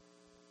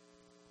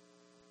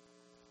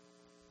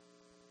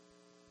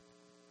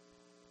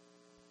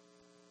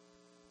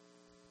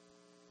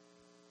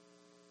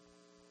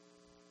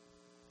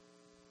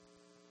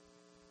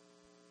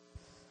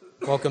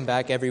Welcome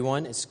back,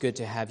 everyone. It's good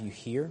to have you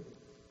here.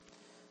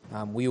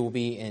 We will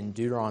be in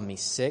Deuteronomy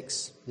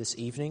 6 this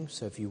evening,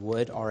 so if you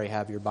would already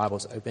have your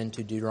Bibles open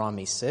to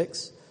Deuteronomy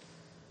 6.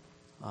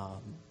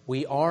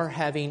 We are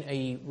having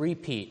a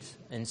repeat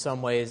in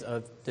some ways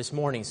of this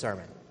morning's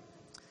sermon.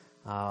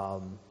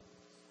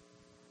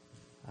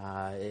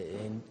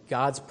 In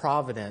God's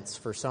providence,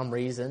 for some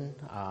reason,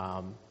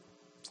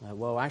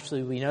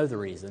 actually we know the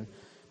reason,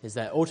 is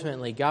that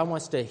ultimately God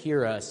wants to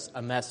hear us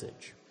a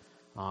message.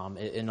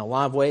 In a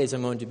lot of ways,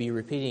 I'm going to be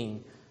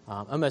repeating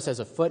almost as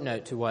a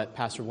footnote to what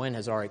Pastor Wynn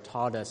has already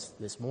taught us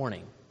this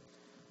morning.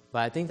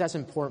 But I think that's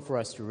important for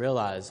us to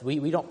realize.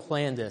 We don't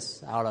plan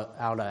this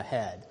out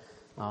ahead.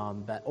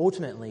 But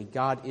ultimately,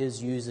 God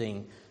is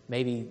using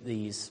maybe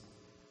these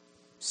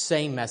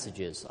same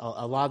messages,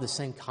 a lot of the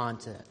same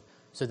content,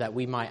 so that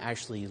we might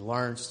actually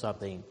learn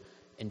something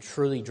and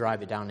truly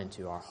drive it down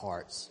into our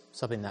hearts,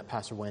 something that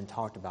Pastor Wynn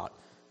talked about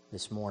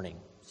this morning.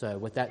 So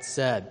with that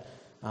said,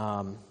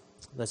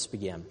 let's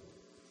begin.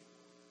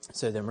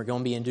 So then we're going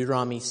to be in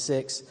Deuteronomy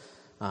 6,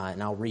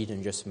 and I'll read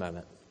in just a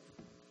moment.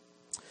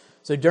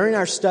 So during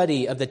our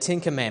study of the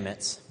Ten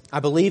Commandments,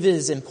 I believe it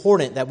is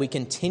important that we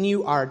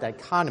continue our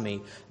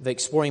dichotomy of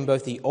exploring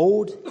both the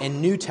Old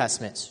and New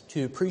Testaments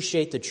to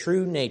appreciate the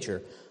true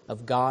nature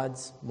of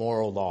God's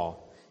moral law,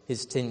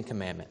 His Ten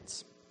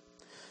Commandments.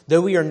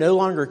 Though we are no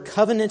longer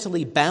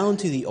covenantally bound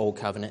to the Old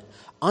Covenant,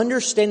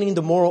 understanding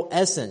the moral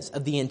essence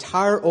of the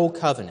entire Old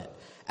Covenant,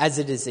 as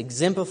it is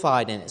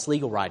exemplified in its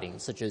legal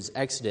writings, such as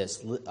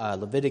Exodus,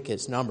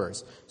 Leviticus,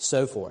 Numbers,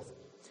 so forth.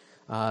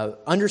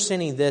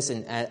 Understanding this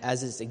and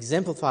as it's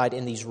exemplified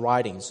in these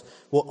writings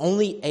will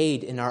only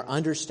aid in our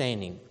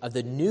understanding of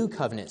the New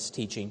Covenant's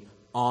teaching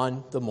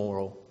on the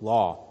moral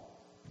law.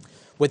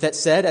 With that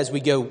said, as we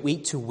go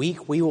week to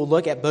week, we will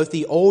look at both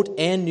the Old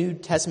and New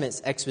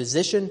Testament's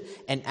exposition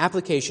and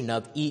application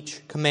of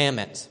each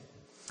commandment.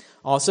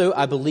 Also,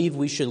 I believe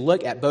we should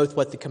look at both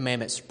what the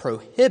commandments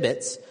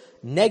prohibits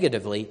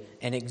negatively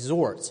and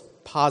exhorts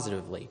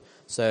positively.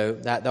 So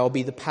that will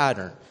be the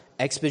pattern.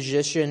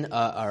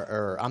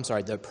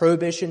 The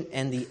prohibition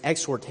and the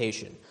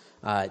exhortation,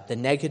 the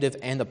negative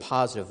and the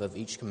positive of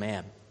each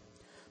command.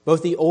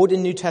 Both the Old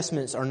and New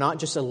Testaments are not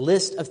just a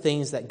list of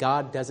things that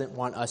God doesn't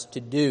want us to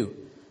do.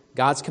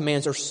 God's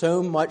commands are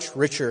so much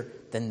richer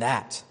than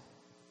that.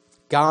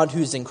 God,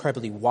 who's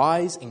incredibly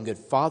wise and good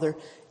Father,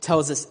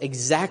 tells us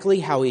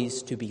exactly how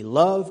He's to be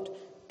loved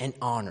and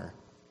honored.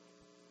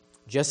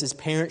 Just as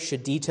parents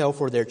should detail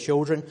for their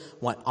children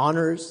what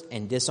honors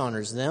and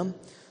dishonors them,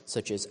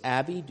 such as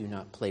Abby, do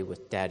not play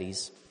with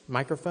Daddy's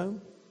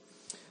microphone.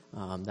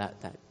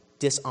 That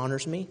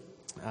dishonors me.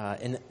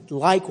 And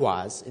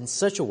likewise, in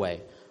such a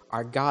way,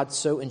 our God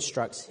so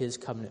instructs His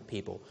covenant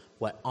people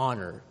what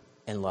honor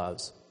and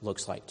loves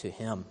looks like to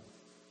Him.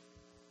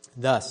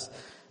 Thus,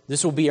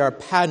 this will be our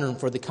pattern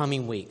for the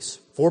coming weeks.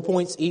 4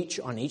 points each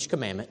on each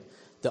commandment.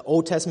 The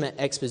Old Testament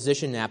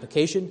exposition and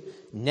application,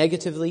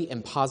 negatively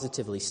and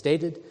positively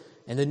stated,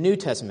 and the New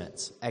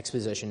Testament's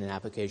exposition and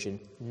application,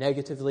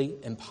 negatively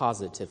and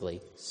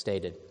positively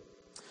stated.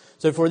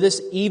 So for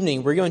this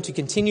evening, we're going to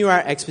continue our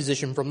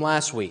exposition from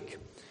last week.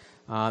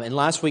 And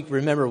last week,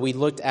 remember, we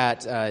looked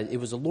at, it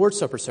was a Lord's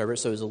Supper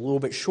service, so it was a little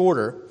bit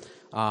shorter.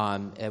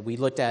 We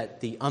looked at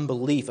the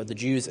unbelief of the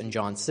Jews in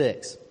John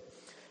 6.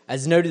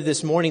 As noted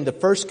this morning, the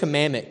first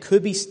commandment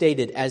could be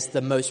stated as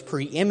the most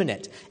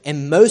preeminent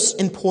and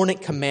most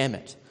important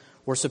commandment,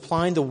 or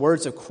supplying the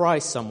words of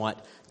Christ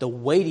somewhat, the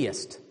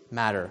weightiest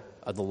matter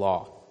of the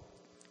law.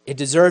 It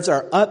deserves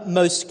our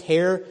utmost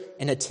care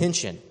and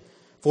attention,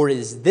 for it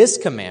is this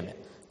commandment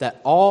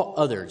that all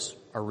others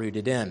are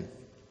rooted in.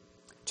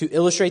 To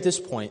illustrate this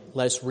point,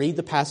 let us read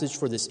the passage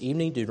for this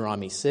evening,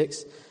 Deuteronomy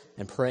 6,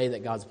 and pray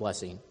that God's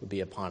blessing would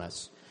be upon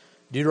us.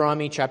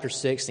 Deuteronomy chapter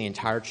 6, the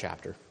entire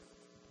chapter.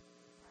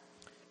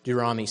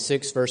 Deuteronomy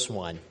 6, verse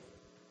 1.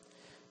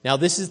 Now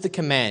this is the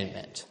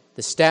commandment,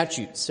 the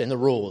statutes and the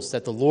rules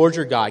that the Lord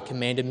your God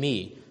commanded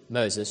me,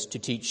 Moses, to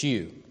teach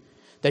you,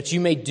 that you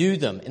may do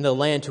them in the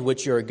land to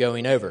which you are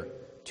going over,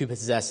 to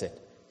possess it,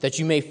 that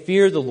you may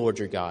fear the Lord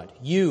your God,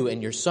 you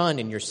and your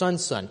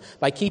son's son,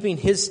 by keeping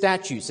His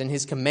statutes and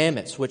His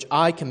commandments, which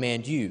I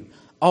command you,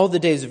 all the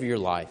days of your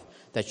life,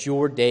 that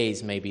your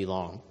days may be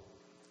long.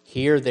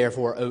 Hear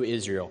therefore, O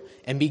Israel,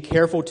 and be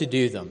careful to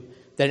do them,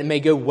 that it may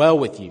go well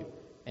with you,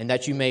 and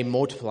that you may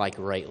multiply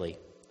greatly,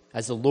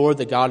 as the Lord,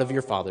 the God of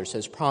your fathers,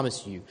 has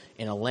promised you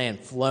in a land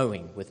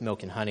flowing with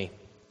milk and honey.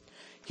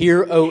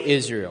 Hear, O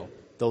Israel,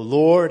 the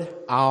Lord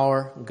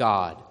our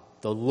God,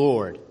 the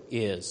Lord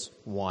is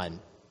one.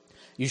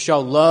 You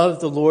shall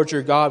love the Lord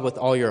your God with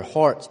all your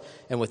heart,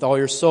 and with all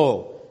your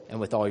soul,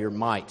 and with all your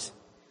might.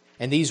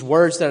 And these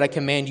words that I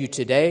command you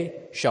today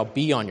shall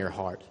be on your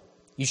heart.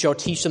 You shall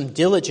teach them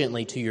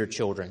diligently to your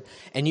children,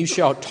 and you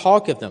shall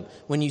talk of them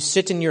when you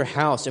sit in your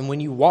house, and when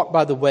you walk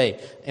by the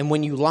way, and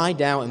when you lie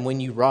down, and when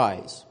you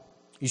rise.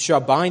 You shall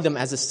bind them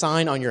as a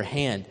sign on your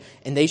hand,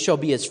 and they shall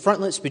be as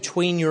frontlets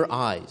between your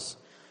eyes.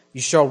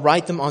 You shall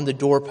write them on the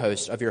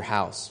doorposts of your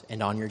house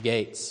and on your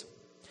gates.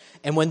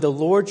 And when the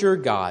Lord your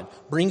God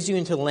brings you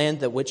into the land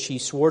that which he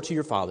swore to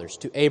your fathers,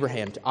 to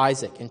Abraham, to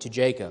Isaac, and to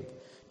Jacob,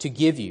 to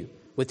give you,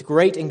 with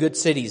great and good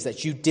cities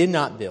that you did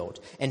not build,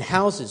 and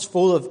houses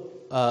full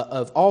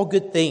of all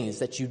good things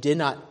that you did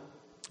not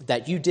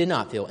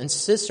fill, and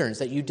cisterns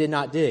that you did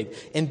not dig,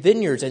 and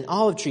vineyards and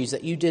olive trees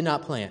that you did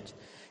not plant.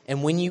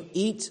 And when you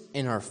eat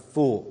and are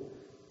full,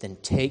 then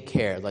take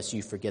care lest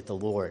you forget the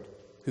Lord,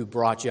 who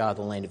brought you out of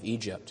the land of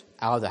Egypt,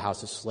 out of the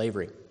house of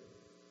slavery.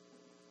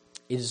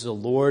 It is the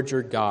Lord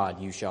your God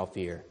you shall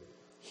fear.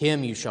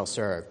 Him you shall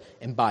serve,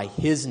 and by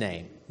his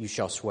name you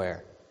shall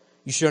swear.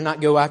 You shall not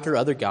go after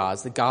other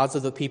gods, the gods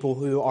of the people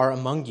who are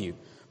among you.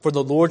 For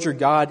the Lord your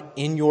God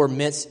in your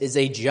midst is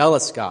a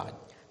jealous God,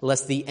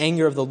 lest the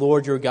anger of the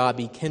Lord your God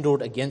be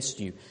kindled against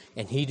you,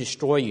 and he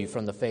destroy you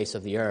from the face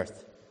of the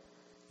earth.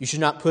 You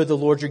should not put the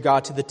Lord your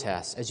God to the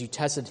test, as you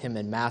tested him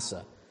in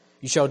Massah.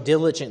 You shall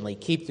diligently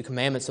keep the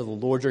commandments of the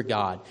Lord your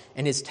God,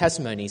 and his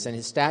testimonies and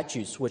his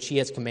statutes which he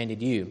has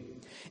commanded you.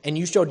 And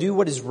you shall do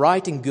what is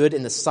right and good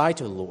in the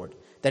sight of the Lord,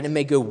 that it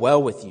may go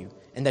well with you,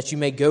 and that you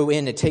may go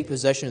in and take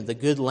possession of the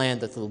good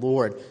land that the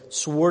Lord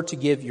swore to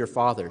give your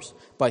fathers,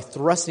 by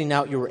thrusting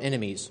out your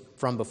enemies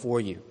from before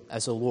you,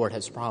 as the Lord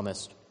has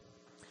promised.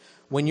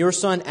 When your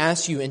son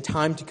asks you in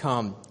time to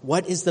come,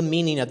 what is the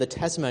meaning of the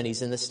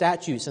testimonies and the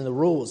statutes and the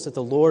rules that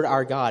the Lord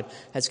our God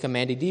has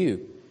commanded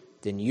you?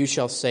 Then you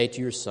shall say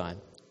to your son,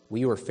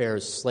 we were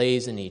Pharaoh's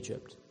slaves in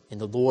Egypt,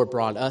 and the Lord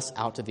brought us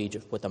out of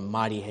Egypt with a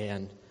mighty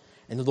hand.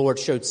 And the Lord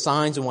showed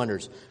signs and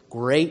wonders,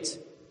 great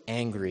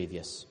and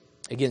grievous,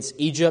 against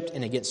Egypt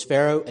and against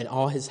Pharaoh and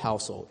all his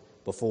household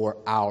before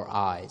our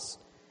eyes.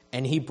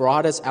 And he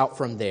brought us out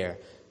from there,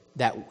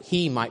 that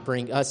he might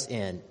bring us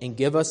in and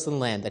give us the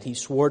land that he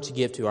swore to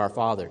give to our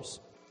fathers.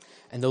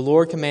 And the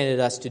Lord commanded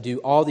us to do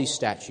all these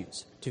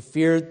statutes, to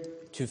fear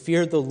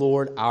the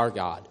Lord our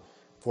God,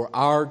 for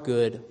our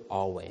good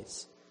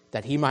always,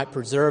 that he might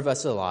preserve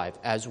us alive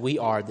as we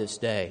are this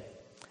day.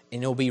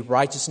 And it will be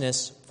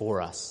righteousness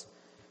for us,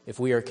 if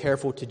we are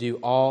careful to do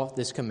all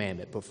this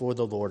commandment before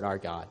the Lord our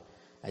God,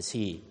 as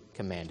he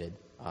commanded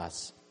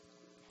us.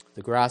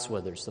 The grass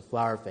withers, the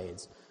flower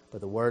fades,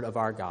 but the word of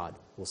our God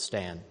will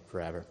stand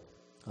forever.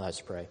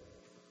 Let's pray.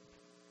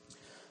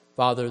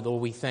 Father,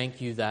 Lord, we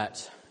thank you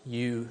that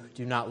you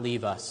do not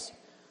leave us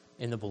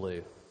in the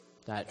blue,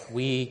 that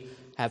we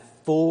have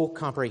full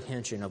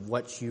comprehension of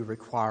what you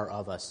require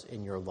of us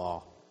in your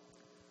law.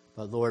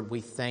 But Lord,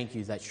 we thank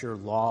you that your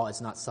law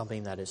is not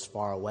something that is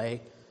far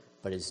away,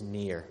 but is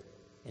near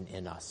and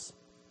in us,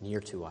 near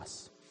to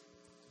us.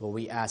 Lord,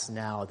 we ask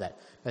now that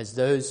as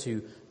those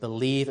who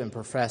believe and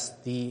profess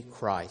the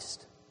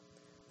Christ,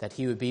 that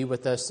he would be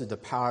with us through the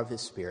power of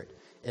his Spirit,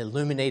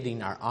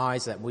 illuminating our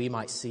eyes that we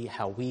might see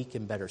how we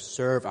can better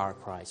serve our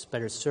Christ,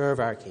 better serve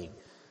our King,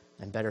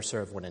 and better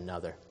serve one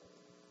another.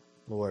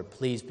 Lord,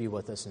 please be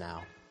with us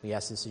now. We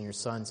ask this in your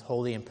Son's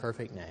holy and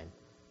perfect name.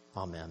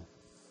 Amen.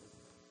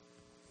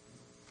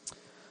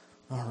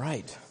 All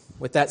right.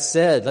 With that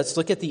said, let's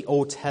look at the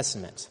Old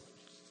Testament.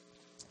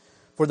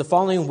 For the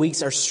following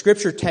weeks, our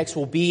scripture text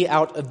will be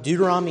out of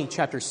Deuteronomy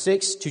chapter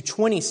 6 to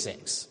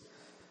 26.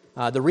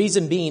 The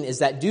reason being is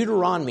that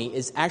Deuteronomy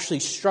is actually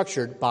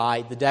structured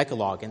by the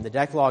Decalogue. And the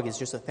Decalogue is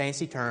just a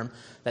fancy term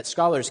that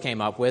scholars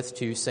came up with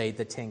to say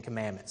the 10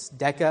 Commandments.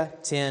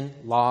 Deca, 10,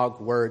 log,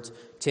 words,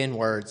 10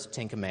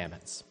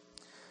 Commandments.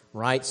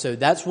 Right? So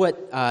that's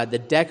what the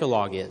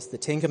Decalogue is, the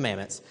 10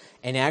 Commandments.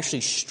 And it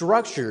actually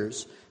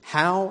structures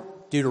how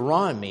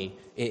Deuteronomy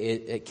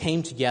it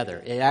came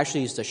together. It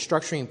actually is the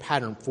structuring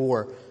pattern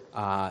for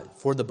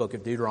the book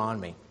of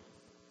Deuteronomy.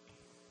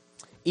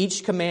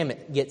 Each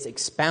commandment gets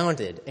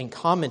expounded and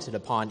commented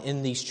upon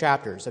in these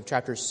chapters of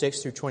chapters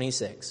 6 through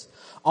 26,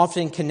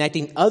 often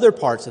connecting other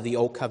parts of the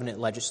Old Covenant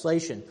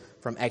legislation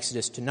from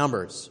Exodus to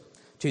Numbers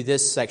to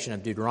this section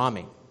of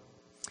Deuteronomy.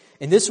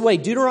 In this way,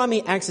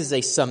 Deuteronomy acts as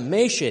a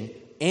summation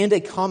and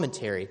a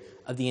commentary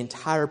of the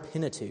entire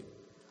Pentateuch.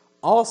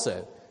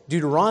 Also,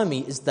 Deuteronomy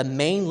is the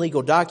main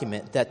legal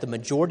document that the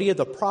majority of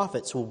the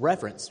prophets will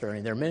reference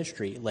during their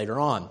ministry later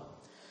on,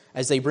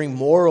 as they bring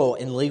moral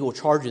and legal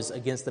charges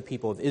against the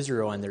people of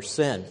Israel and their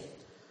sin.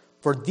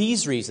 For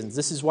these reasons,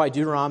 this is why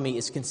Deuteronomy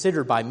is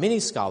considered by many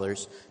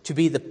scholars to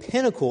be the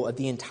pinnacle of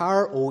the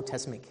entire Old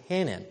Testament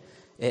canon.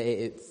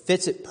 It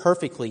fits it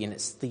perfectly in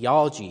its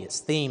theology, its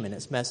theme, and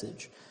its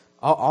message.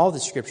 All the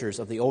scriptures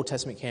of the Old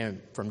Testament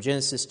canon, from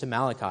Genesis to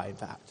Malachi, in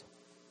fact.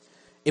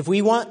 If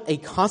we want a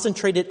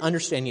concentrated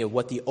understanding of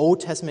what the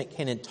Old Testament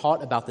canon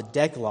taught about the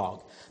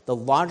Decalogue, the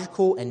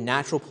logical and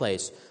natural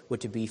place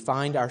would be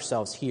find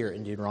ourselves here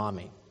in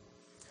Deuteronomy.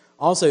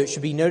 Also, it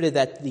should be noted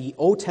that the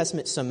Old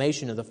Testament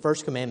summation of the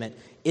First Commandment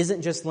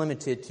isn't just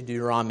limited to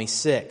Deuteronomy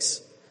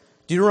 6.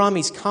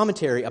 Deuteronomy's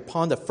commentary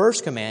upon the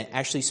First Commandment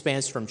actually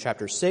spans from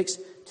chapter 6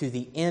 to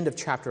the end of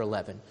chapter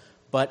 11.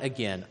 But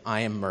again,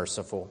 I am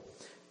merciful.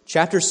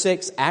 Chapter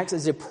 6 acts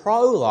as a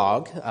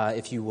prologue,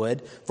 if you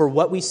would, for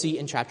what we see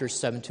in chapters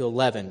 7 to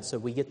 11. So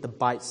we get the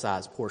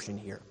bite-sized portion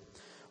here.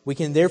 We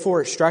can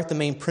therefore extract the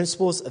main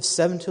principles of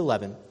 7 to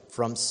 11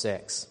 from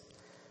 6.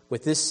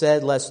 With this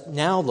said, let's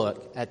now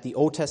look at the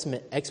Old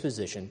Testament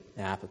exposition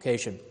and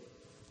application.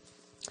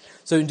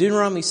 So in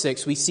Deuteronomy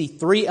 6, we see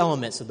three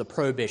elements of the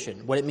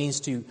prohibition, what it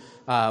means to,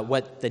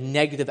 what the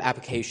negative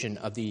application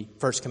of the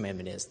First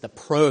Commandment is, the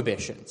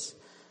prohibitions,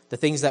 the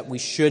things that we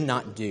should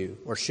not do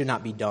or should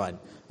not be done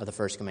of the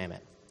First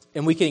Commandment.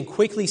 And we can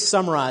quickly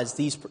summarize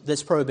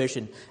this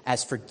prohibition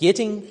as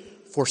forgetting,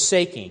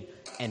 forsaking,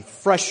 and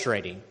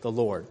frustrating the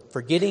Lord.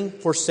 Forgetting,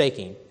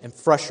 forsaking, and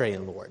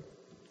frustrating the Lord.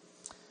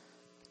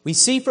 We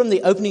see from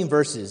the opening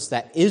verses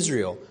that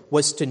Israel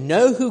was to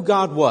know who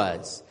God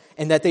was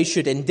and that they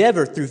should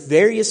endeavor through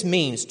various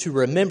means to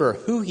remember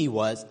who He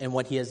was and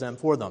what He has done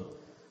for them.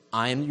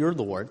 I am your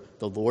Lord.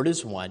 The Lord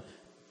is one.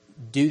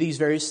 Do these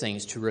various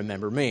things to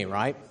remember me,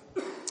 right?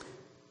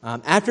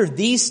 After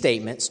these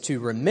statements to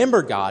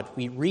remember God,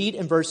 we read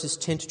in verses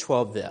 10 to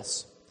 12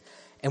 this.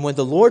 And when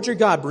the Lord your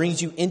God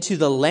brings you into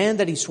the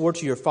land that He swore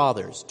to your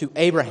fathers, to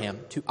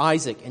Abraham, to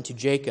Isaac, and to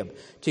Jacob,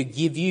 to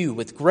give you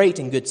with great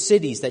and good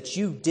cities that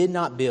you did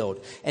not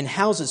build, and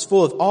houses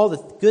full of all the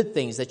good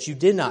things that you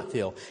did not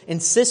fill,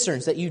 and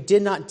cisterns that you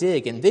did not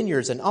dig, and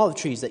vineyards and olive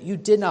trees that you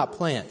did not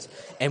plant.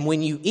 And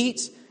when you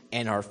eat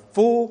and are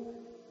full,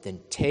 then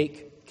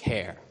take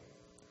care,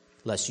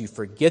 lest you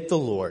forget the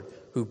Lord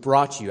who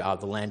brought you out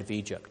of the land of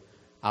Egypt,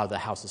 out of the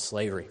house of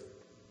slavery.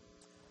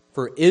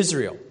 For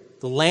Israel,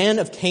 the land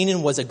of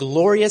Canaan was a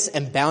glorious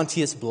and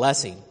bounteous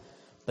blessing,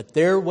 but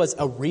there was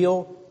a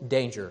real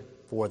danger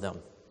for them.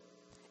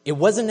 It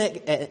wasn't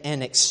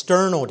an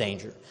external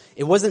danger.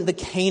 It wasn't the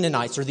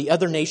Canaanites or the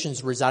other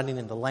nations residing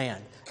in the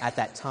land at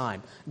that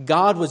time.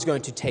 God was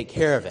going to take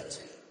care of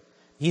it.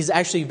 He's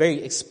actually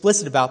very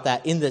explicit about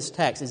that in this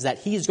text, is that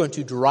He is going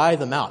to drive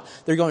them out.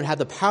 They're going to have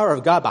the power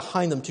of God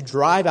behind them to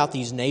drive out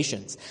these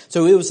nations.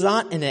 So it was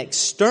not an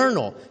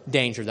external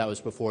danger that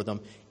was before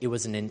them. It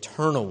was an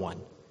internal one.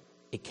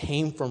 It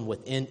came from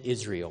within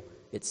Israel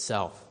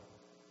itself.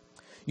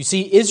 You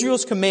see,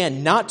 Israel's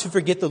command not to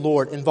forget the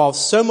Lord involves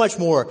so much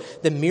more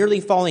than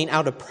merely falling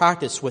out of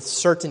practice with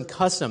certain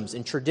customs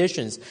and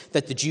traditions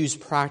that the Jews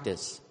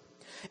practice.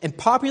 In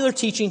popular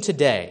teaching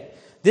today,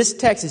 this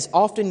text is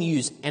often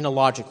used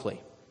analogically.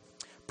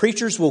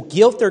 Preachers will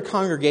guilt their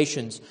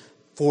congregations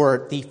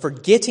for the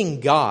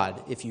forgetting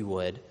God, if you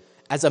would,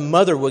 as a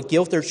mother would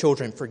guilt their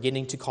children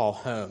forgetting to call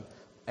home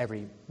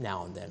every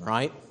now and then,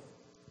 right?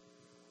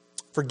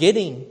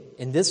 Forgetting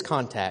in this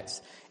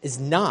context is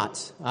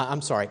not,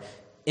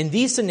 in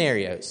these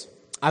scenarios,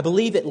 I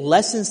believe it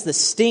lessens the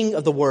sting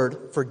of the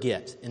word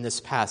forget in this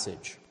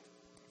passage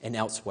and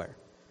elsewhere.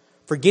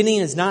 Forgetting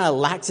is not a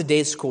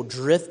lackadaisical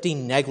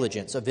drifting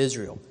negligence of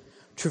Israel.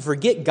 To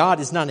forget God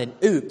is not an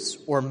oops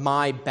or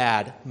my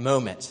bad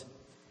moment.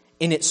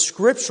 In its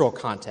scriptural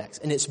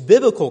context, in its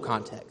biblical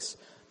context,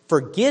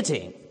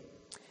 forgetting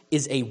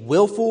is a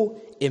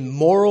willful,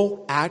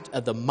 immoral act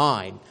of the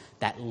mind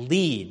that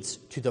leads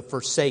to the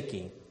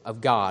forsaking of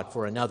God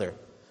for another.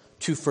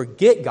 To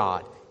forget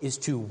God is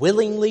to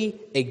willingly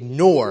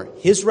ignore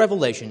His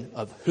revelation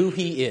of who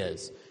He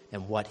is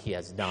and what He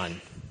has done.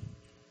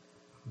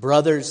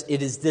 Brothers,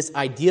 it is this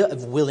idea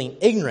of willing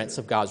ignorance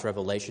of God's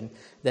revelation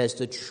that is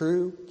the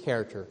true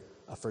character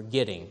of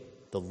forgetting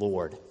the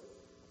Lord.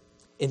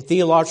 In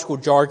theological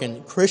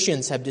jargon,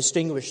 Christians have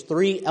distinguished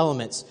three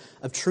elements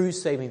of true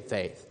saving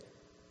faith.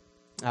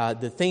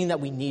 The thing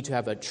that we need to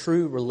have a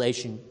true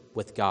relation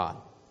with God.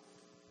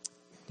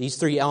 These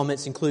three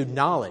elements include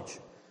knowledge.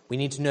 We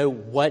need to know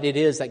what it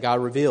is that God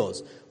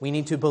reveals. We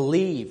need to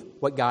believe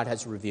what God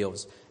has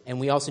revealed.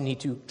 And we also need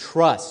to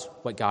trust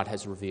what God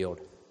has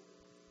revealed.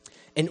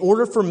 In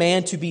order for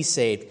man to be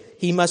saved,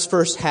 he must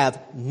first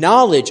have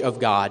knowledge of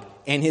God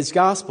and His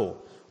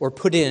gospel. Or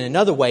put it in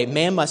another way,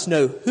 man must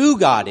know who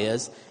God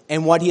is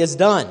and what He has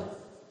done.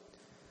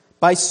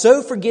 By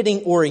so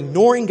forgetting or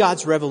ignoring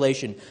God's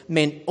revelation,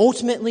 man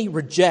ultimately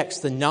rejects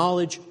the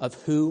knowledge of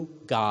who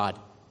God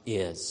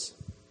is.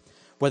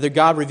 Whether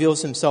God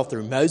reveals Himself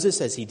through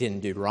Moses, as He did in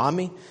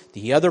Deuteronomy,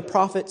 the other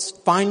prophets,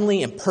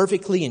 finally and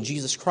perfectly in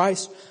Jesus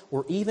Christ,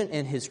 or even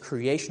in His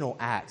creational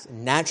acts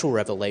and natural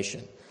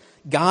revelation,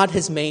 God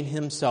has made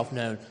Himself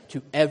known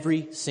to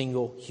every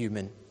single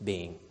human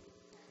being.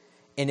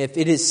 And if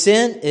it is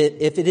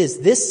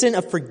this sin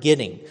of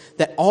forgetting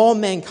that all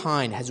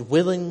mankind has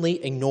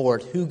willingly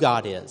ignored who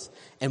God is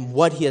and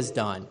what He has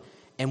done,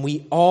 and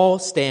we all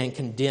stand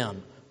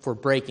condemned for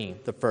breaking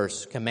the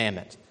first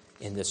commandment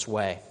in this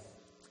way.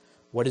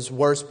 What is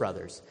worse,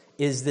 brothers,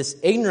 is this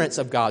ignorance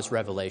of God's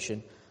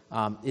revelation,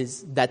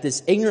 is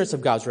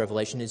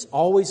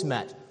always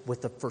met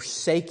with the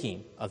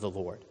forsaking of the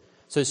Lord.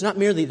 So it's not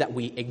merely that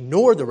we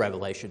ignore the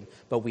revelation,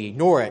 but we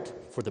ignore it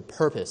for the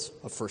purpose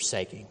of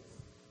forsaking.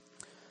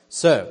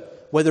 So,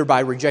 whether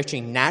by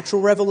rejecting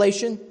natural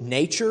revelation,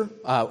 nature,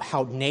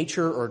 how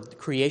nature or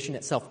creation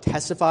itself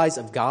testifies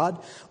of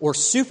God, or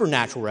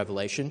supernatural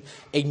revelation,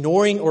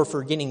 ignoring or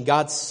forgetting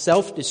God's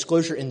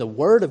self-disclosure in the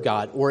Word of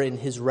God or in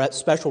His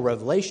special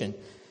revelation,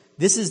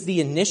 this is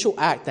the initial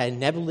act that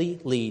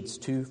inevitably leads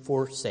to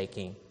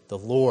forsaking the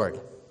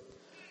Lord.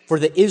 For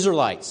the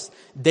Israelites,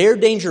 their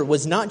danger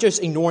was not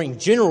just ignoring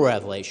general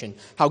revelation,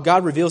 how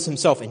God reveals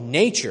himself in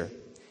nature.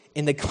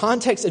 In the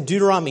context of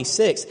Deuteronomy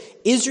 6,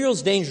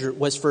 Israel's danger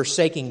was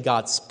forsaking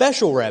God's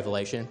special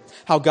revelation,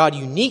 how God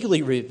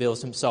uniquely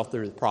reveals himself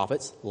through the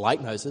prophets,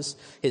 like Moses,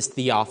 his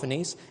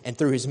theophanies, and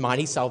through his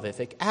mighty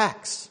salvific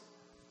acts.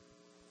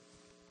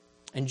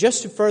 And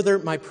just to further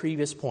my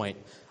previous point,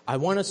 I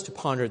want us to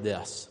ponder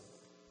this.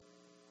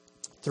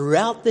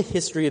 Throughout the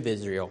history of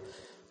Israel,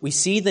 we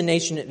see the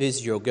nation of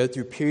Israel go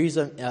through periods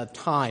of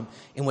time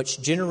in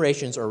which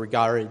generations are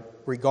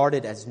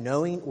regarded as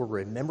knowing or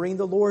remembering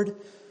the Lord,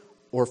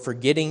 or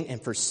forgetting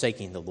and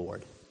forsaking the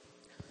Lord.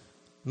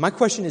 My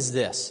question is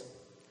this: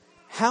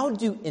 how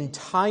do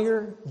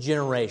entire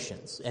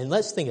generations, and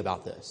let's think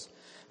about this,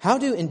 how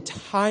do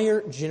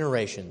entire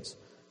generations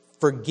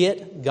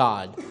forget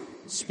God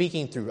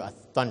speaking through a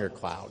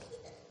thundercloud?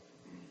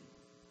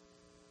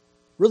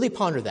 Really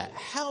ponder that.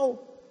 How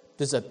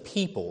does a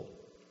people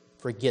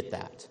forget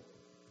that?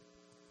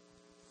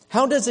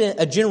 How does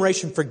a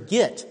generation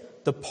forget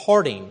the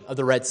parting of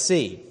the Red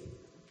Sea?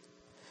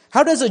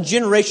 How does a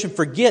generation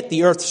forget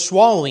the earth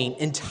swallowing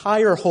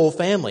entire whole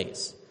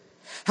families?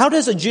 How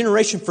does a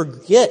generation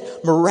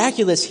forget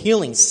miraculous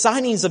healings,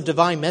 signings of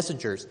divine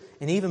messengers,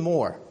 and even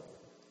more?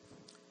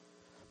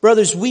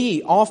 Brothers,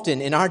 we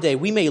often in our day,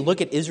 we may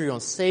look at Israel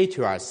and say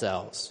to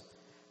ourselves,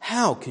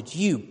 how could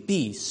you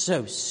be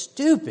so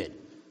stupid,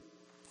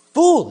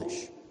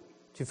 foolish,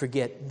 to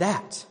forget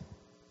that?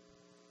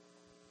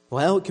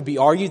 Well, it could be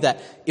argued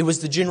that it was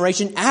the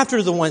generation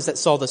after the ones that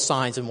saw the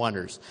signs and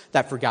wonders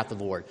that forgot the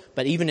Lord.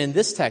 But even in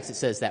this text, it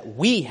says that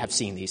we have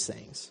seen these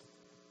things,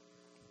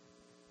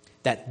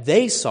 that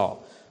they saw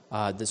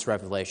this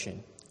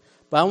revelation.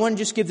 But I want to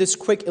just give this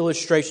quick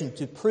illustration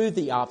to prove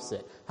the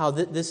opposite, how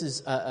this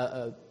is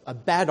a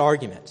bad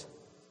argument.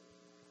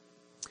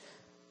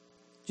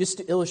 Just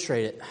to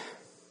illustrate it,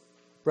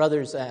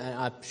 brothers, and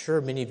I'm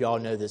sure many of y'all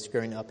know this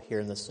growing up here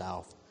in the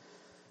South,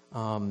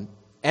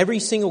 every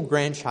single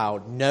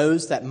grandchild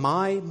knows that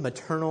my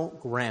maternal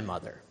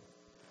grandmother,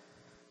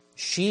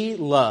 she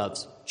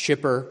loves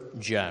Chipper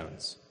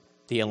Jones,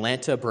 the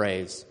Atlanta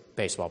Braves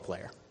baseball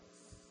player.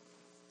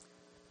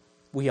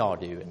 We all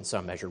do in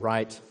some measure,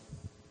 right?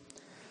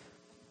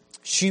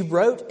 She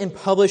wrote and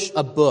published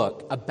a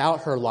book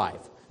about her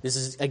life. This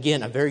is,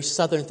 again, a very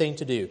Southern thing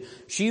to do.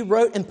 She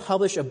wrote and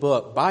published a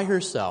book by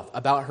herself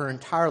about her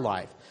entire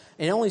life.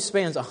 And it only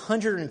spans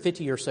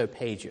 150 or so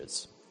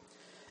pages.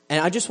 And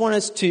I just want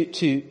us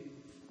to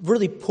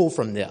really pull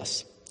from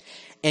this.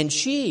 And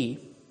she,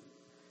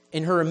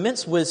 in her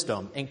immense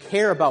wisdom and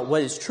care about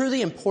what is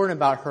truly important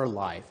about her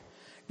life,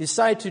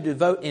 decided to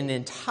devote an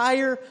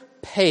entire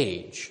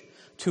page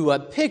to a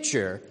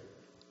picture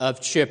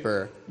of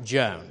Chipper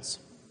Jones.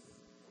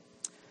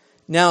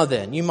 Now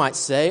then, you might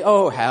say,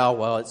 oh, Hal,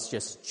 well, it's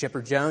just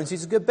Chipper Jones.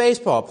 He's a good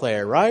baseball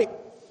player, right?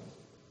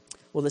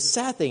 Well, the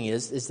sad thing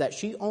is that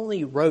she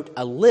only wrote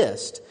a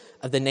list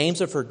of the names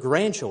of her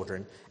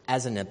grandchildren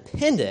as an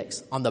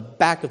appendix on the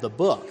back of the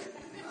book.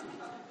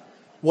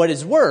 What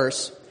is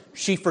worse,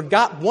 she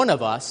forgot one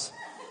of us,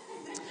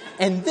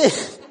 and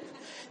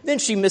then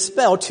she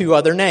misspelled two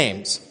other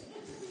names.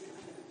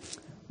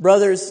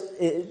 Brothers,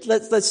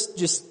 let's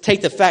just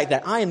take the fact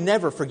that I am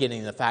never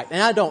forgetting the fact,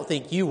 and I don't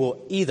think you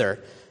will either,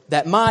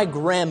 that my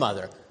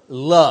grandmother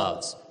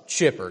loves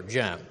Chipper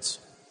Jones.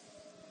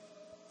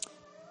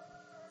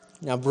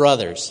 Now,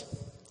 brothers,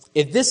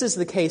 if this is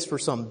the case for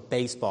some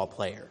baseball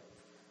player,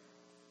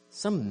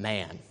 some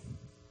man,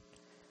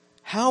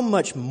 how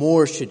much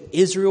more should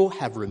Israel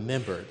have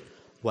remembered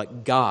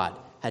what God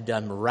had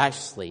done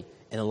miraculously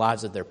in the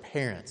lives of their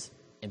parents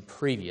in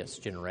previous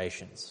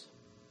generations?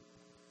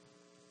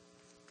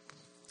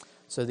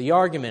 So the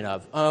argument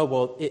of, oh,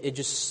 well, it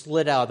just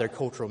slid out of their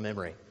cultural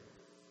memory.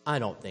 I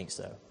don't think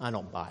so. I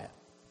don't buy it.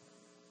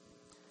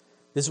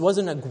 This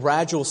wasn't a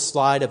gradual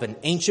slide of an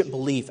ancient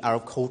belief out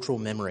of cultural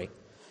memory.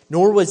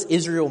 Nor was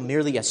Israel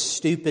merely a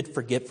stupid,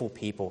 forgetful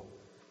people.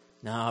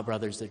 No,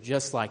 brothers, they're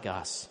just like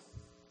us.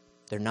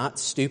 They're not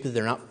stupid,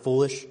 they're not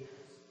foolish,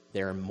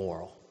 they're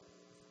immoral.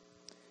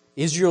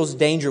 Israel's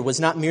danger was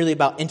not merely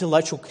about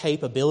intellectual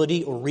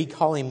capability or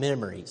recalling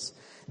memories.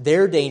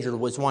 Their danger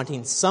was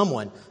wanting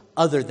someone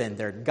other than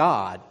their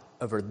God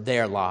over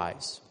their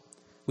lives.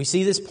 We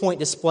see this point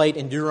displayed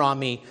in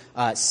Deuteronomy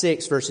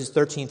 6, verses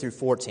 13 through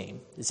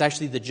 14. It's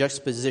actually the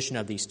juxtaposition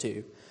of these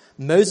two.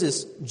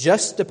 Moses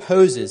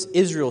juxtaposes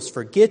Israel's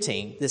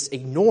forgetting, this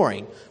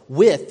ignoring,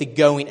 with the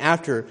going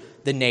after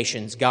the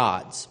nation's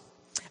gods.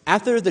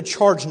 After the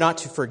charge not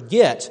to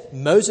forget,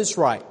 Moses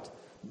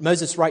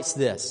writes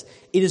this: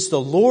 "It is the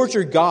Lord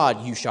your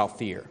God you shall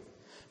fear."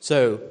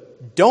 So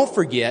don't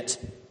forget,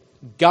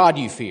 God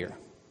you fear.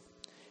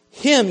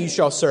 Him you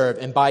shall serve,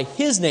 and by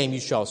his name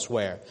you shall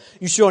swear.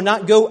 You shall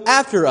not go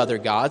after other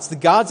gods, the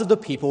gods of the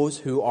peoples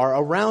who are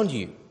around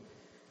you.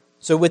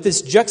 So with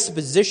this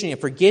juxtaposition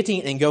of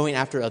forgetting and going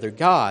after other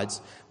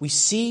gods, we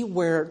see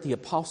where the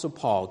Apostle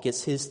Paul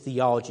gets his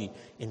theology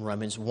in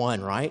Romans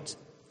 1, right?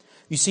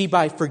 You see,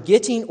 by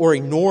forgetting or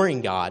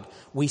ignoring God,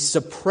 we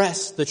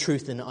suppress the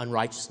truth in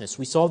unrighteousness.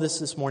 We saw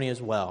this morning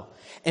as well.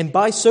 And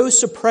by so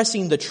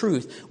suppressing the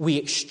truth, we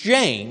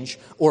exchange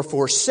or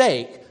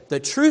forsake the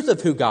truth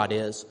of who God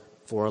is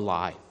for a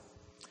lie,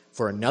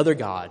 for another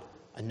God,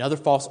 another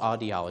false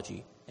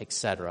ideology,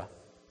 etc.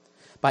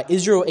 By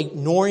Israel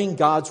ignoring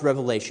God's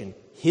revelation,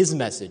 His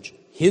message,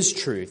 His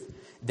truth,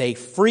 they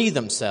free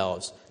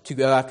themselves to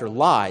go after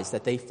lies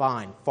that they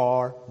find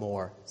far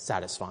more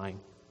satisfying.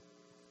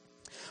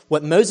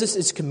 What Moses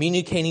is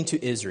communicating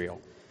to Israel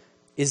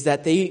is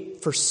that they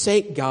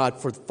forsake God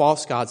for the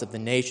false gods of the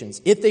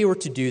nations. If they were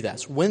to do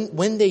this,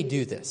 when they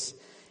do this,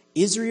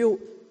 Israel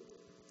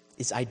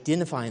is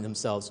identifying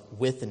themselves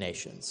with the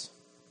nations.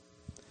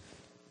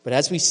 But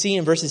as we see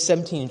in verses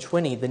 17 and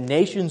 20, the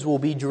nations will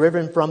be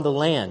driven from the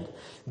land.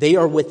 They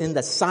are within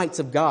the sights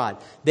of God.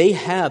 They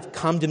have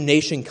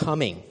condemnation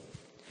coming.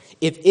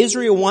 If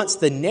Israel wants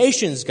the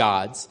nations'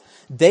 gods,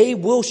 they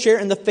will share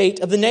in the fate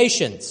of the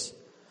nations.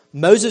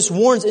 Moses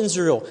warns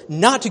Israel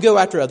not to go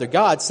after other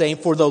gods, saying,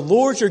 "For the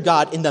Lord your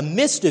God in the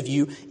midst of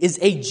you is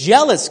a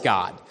jealous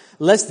God,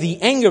 lest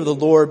the anger of the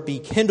Lord be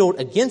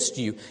kindled against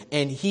you,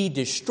 and He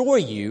destroy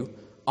you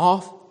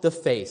off the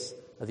face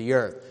of the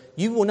earth."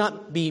 You will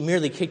not be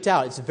merely kicked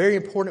out. It's a very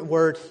important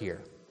word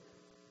here.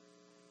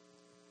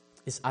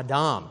 It's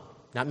Adam,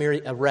 not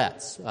merely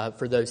Eretz,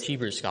 for those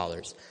Hebrew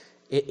scholars.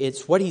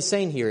 It's what he's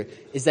saying here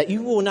is that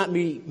you will not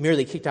be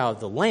merely kicked out of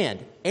the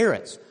land,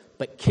 Eretz,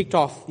 but kicked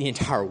off the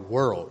entire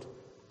world,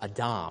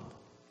 Adam.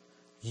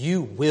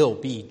 You will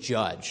be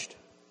judged.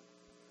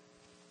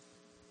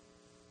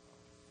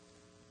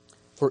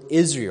 For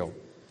Israel,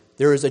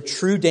 there is a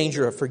true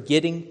danger of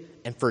forgetting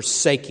and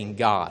forsaking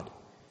God.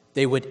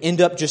 They would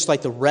end up just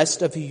like the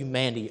rest of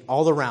humanity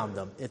all around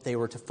them if they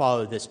were to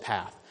follow this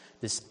path,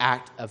 this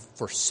act of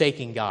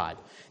forsaking God.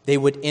 They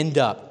would end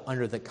up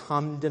under the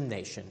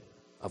condemnation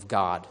of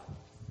God.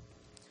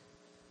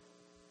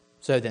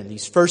 So then,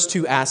 these first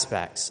two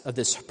aspects of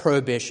this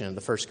prohibition of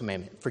the First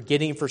Commandment,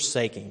 forgetting and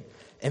forsaking,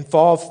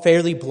 involve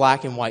fairly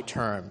black and white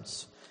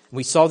terms.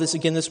 We saw this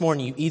again this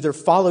morning. You either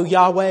follow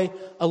Yahweh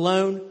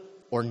alone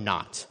or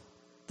not.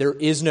 There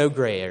is no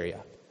gray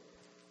area.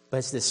 But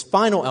it's this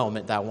final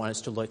element that I want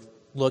us to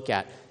look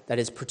at that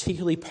is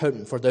particularly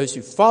potent for those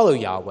who follow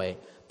Yahweh,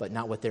 but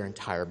not with their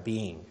entire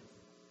being.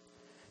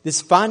 This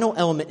final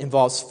element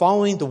involves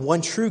following the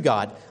one true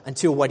God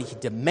until what He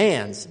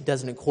demands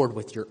doesn't accord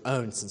with your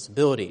own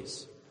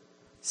sensibilities.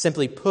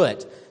 Simply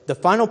put, the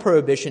final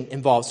prohibition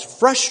involves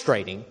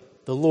frustrating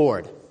the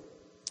Lord.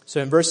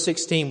 So in verse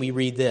 16 we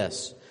read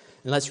this,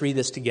 and let's read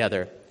this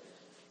together.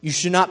 "You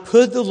should not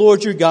put the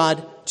Lord your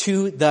God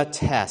to the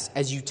test,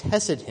 as you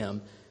tested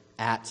Him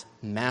at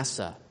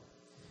Massah."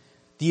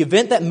 The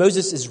event that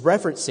Moses is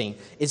referencing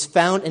is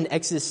found in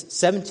Exodus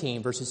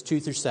 17, verses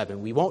 2 through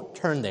 7. We won't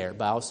turn there,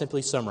 but I'll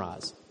simply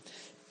summarize.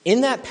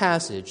 In that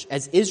passage,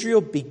 as Israel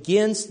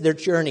begins their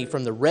journey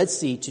from the Red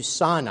Sea to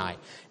Sinai,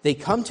 they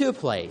come to a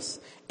place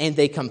and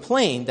they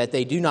complain that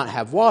they do not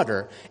have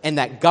water and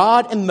that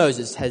God and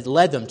Moses had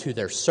led them to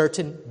their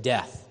certain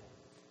death.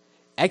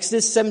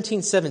 Exodus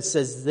 17:7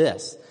 says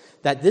this,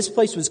 that this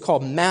place was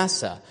called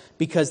Massah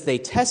because they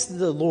tested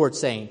the Lord,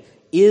 saying,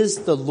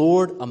 "Is the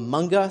Lord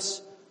among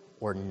us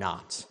or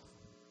not?"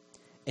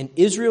 In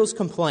Israel's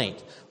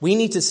complaint, we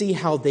need to see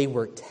how they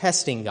were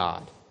testing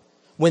God.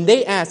 When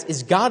they ask,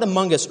 "Is God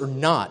among us or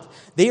not?"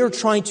 they are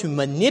trying to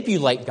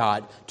manipulate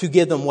God to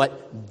give them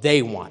what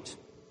they want.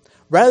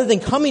 Rather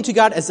than coming to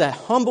God as a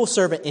humble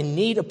servant in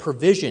need of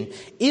provision,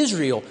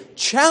 Israel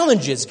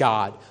challenges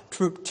God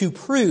to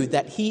prove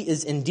that He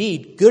is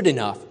indeed good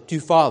enough to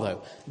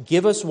follow.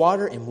 "Give us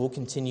water and we'll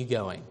continue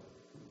going."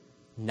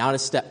 Not a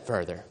step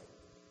further.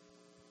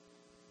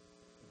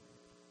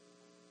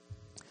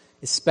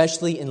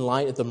 Especially in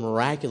light of the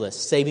miraculous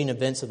saving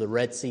events of the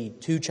Red Sea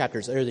 2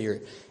 chapters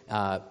earlier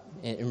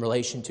in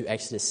relation to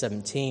Exodus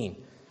 17.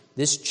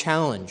 This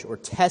challenge or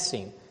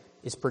testing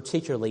is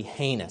particularly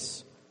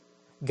heinous.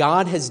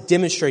 God has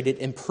demonstrated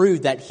and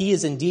proved that He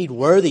is indeed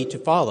worthy to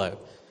follow.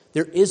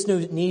 There is no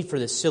need for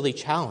this silly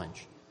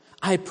challenge.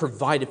 "I have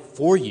provided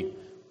for you.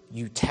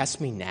 You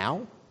test me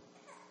now?"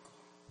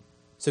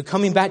 So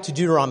coming back to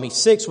Deuteronomy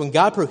 6, when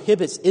God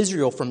prohibits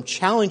Israel from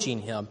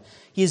challenging Him,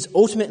 He is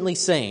ultimately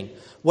saying,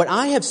 "What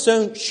I have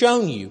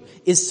shown you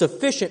is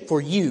sufficient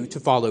for you to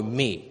follow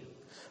me."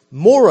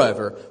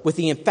 Moreover, with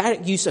the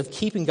emphatic use of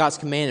keeping God's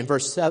command in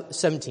verse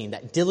 17,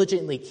 that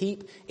diligently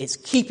keep, it's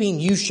keeping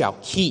you shall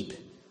keep.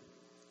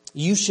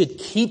 You should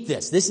keep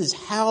this. This is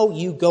how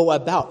you go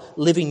about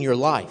living your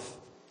life.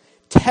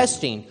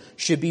 Testing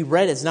should be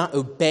read as not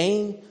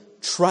obeying,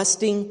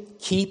 trusting,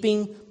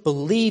 keeping,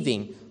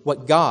 believing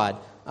God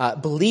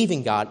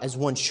as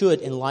one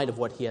should in light of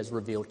what He has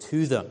revealed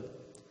to them.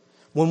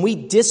 When we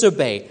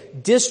disobey,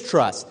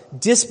 distrust,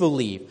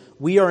 disbelieve,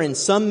 we are in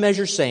some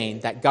measure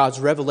saying that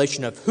God's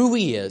revelation of who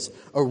He is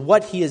or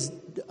what He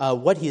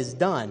has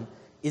done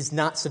is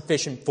not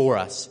sufficient for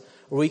us.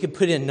 Or we could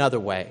put it another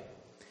way,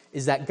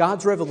 is that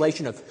God's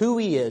revelation of who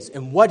He is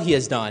and what He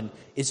has done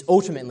is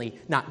ultimately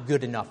not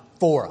good enough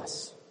for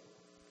us.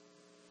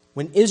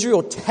 When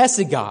Israel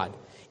tested God,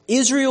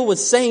 Israel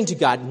was saying to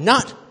God,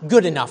 "Not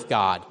good enough,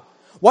 God.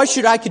 Why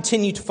should I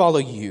continue to follow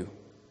you?"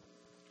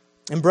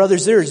 And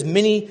brothers, there is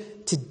many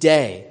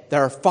today that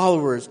are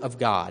followers of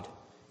God,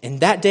 in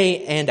that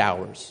day and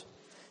ours.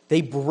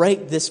 They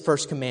break this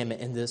first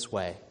commandment in this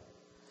way.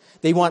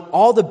 They want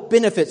all the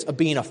benefits of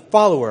being a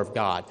follower of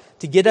God,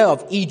 to get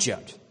out of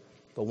Egypt.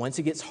 But once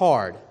it gets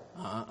hard,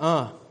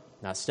 not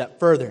a step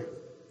further.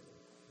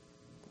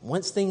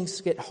 Once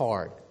things get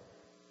hard,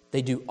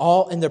 they do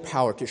all in their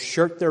power to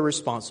shirk their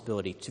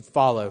responsibility to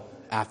follow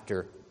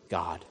after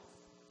God.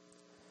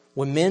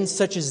 When men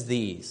such as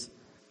these,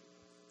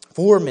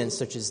 for men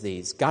such as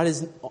these, God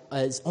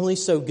is only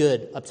so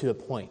good up to a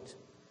point.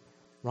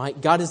 Right?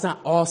 God is not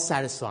all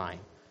satisfying.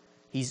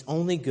 He's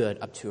only good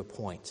up to a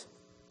point.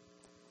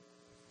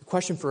 The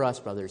question for us,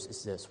 brothers,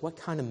 is this: what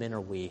kind of men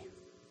are we?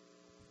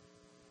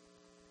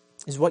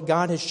 Is what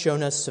God has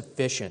shown us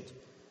sufficient?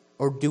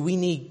 Or do we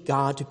need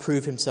God to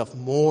prove himself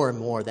more and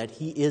more that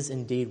he is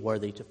indeed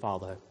worthy to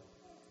follow?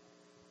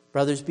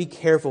 Brothers, be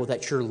careful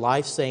that your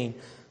lips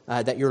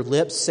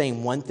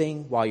saying one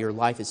thing while your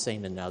life is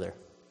saying another.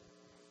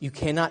 You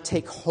cannot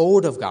take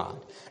hold of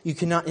God. You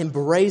cannot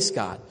embrace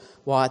God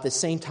while at the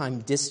same time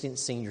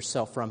distancing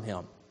yourself from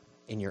him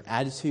in your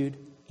attitude,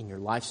 in your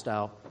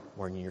lifestyle,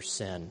 or in your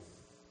sin.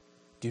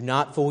 Do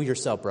not fool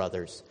yourself,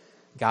 brothers.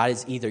 God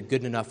is either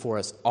good enough for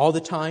us all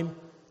the time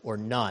or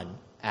none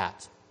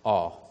at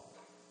all.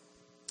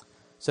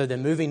 So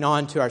then moving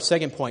on to our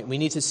second point, we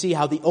need to see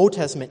how the Old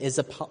Testament is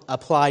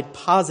applied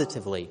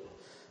positively,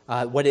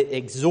 what it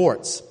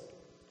exhorts.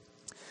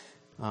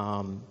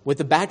 With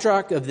the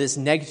backdrop of this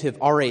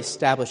negative already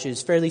established, it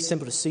is fairly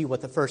simple to see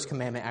what the first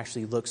commandment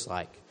actually looks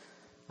like.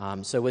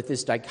 So with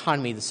this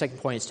dichotomy, the second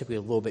point is typically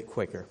a little bit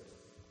quicker.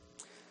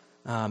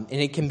 And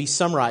it can be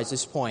summarized,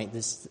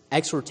 this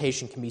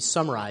exhortation can be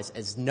summarized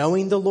as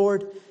knowing the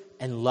Lord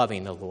and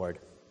loving the Lord.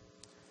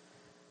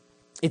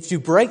 If to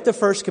break the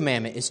first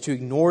commandment is to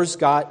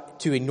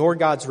ignore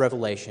God's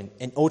revelation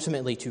and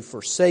ultimately to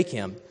forsake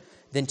him,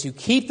 then to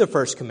keep the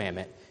first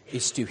commandment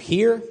is to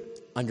hear,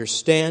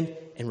 understand,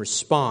 and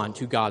respond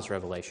to God's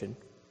revelation.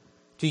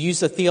 To use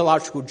the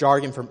theological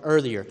jargon from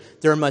earlier,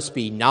 there must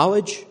be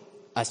knowledge,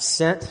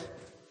 assent,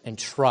 and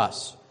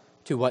trust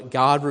to what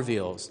God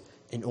reveals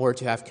in order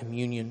to have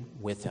communion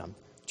with him,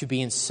 to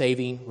be in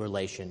saving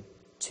relation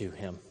to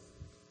him.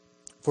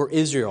 For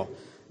Israel,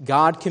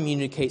 God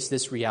communicates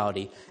this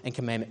reality and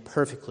commandment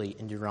perfectly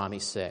in Deuteronomy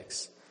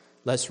 6.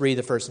 Let's read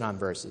the first 9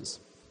 verses.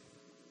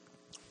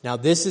 Now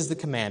this is the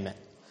commandment,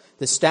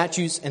 the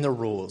statutes and the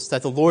rules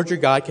that the Lord your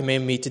God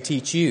commanded me to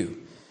teach you,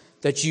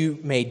 that you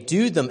may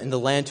do them in the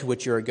land to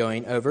which you are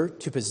going over,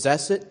 to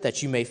possess it,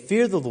 that you may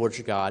fear the Lord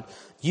your God,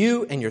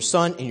 you and your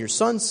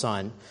son's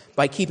son,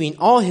 by keeping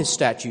all his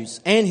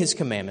statutes and his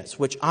commandments,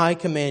 which I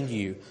command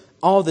you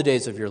all the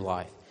days of your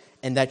life,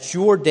 and that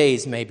your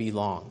days may be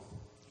long.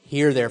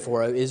 Hear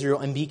therefore, O Israel,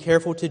 and be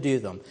careful to do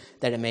them,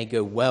 that it may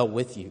go well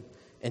with you,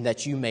 and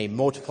that you may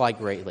multiply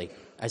greatly,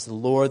 as the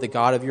Lord, the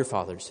God of your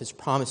fathers, has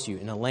promised you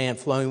in a land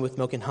flowing with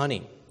milk and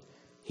honey.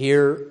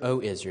 Hear,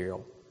 O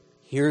Israel.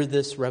 Hear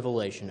this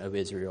revelation, O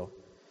Israel.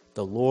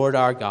 The Lord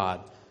our God,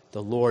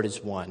 the Lord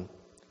is one.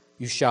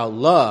 You shall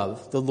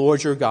love the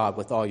Lord your God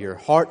with all your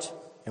heart,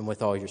 and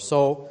with all your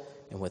soul,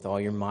 and with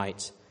all your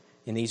might.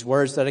 And these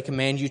words that I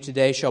command you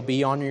today shall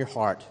be on your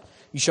heart.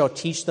 You shall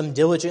teach them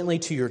diligently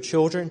to your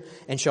children,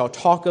 and shall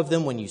talk of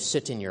them when you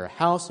sit in your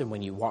house, and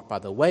when you walk by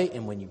the way,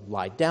 and when you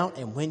lie down,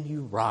 and when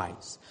you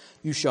rise.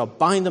 You shall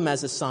bind them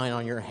as a sign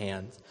on your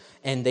hand,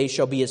 and they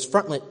shall be as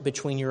frontlet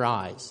between your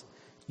eyes.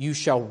 You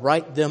shall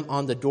write them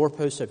on the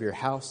doorposts of your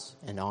house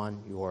and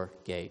on your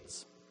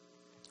gates.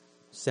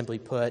 Simply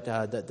put,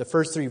 the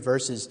first 3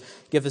 verses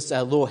give us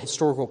a little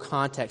historical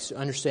context to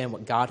understand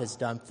what God has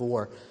done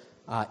for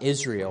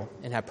Israel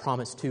and have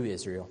promised to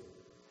Israel.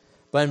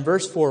 But in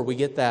verse 4, we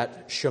get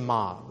that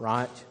Shema,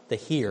 right? The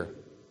hear.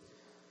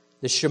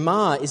 The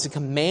Shema is a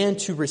command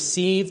to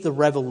receive the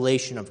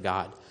revelation of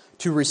God,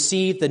 to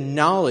receive the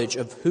knowledge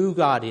of who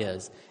God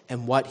is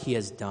and what he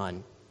has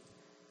done.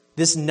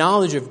 This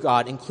knowledge of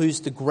God includes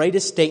the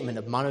greatest statement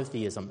of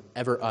monotheism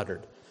ever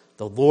uttered.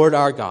 The Lord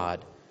our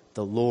God,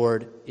 the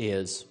Lord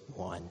is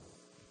one.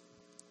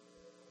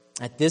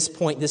 At this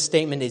point, this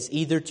statement is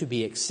either to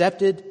be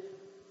accepted,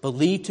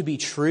 believed to be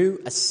true,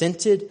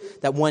 assented,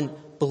 that one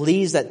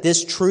believes that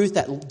this truth,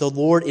 that the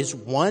Lord is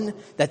one,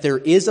 that there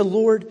is a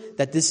Lord,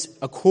 that this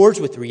accords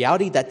with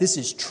reality, that this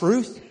is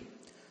truth,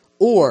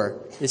 or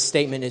this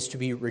statement is to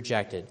be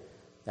rejected,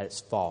 that it's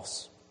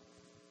false.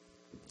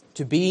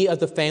 To be of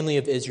the family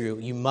of Israel,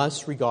 you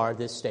must regard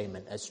this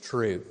statement as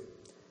true.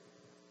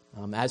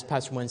 As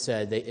Pastor Wynn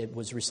said, it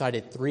was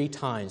recited 3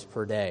 times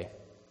per day.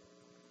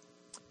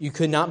 You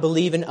could not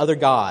believe in other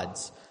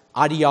gods,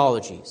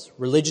 ideologies,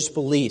 religious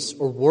beliefs,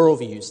 or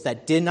worldviews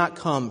that did not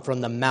come from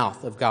the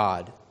mouth of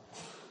God.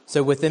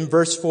 So within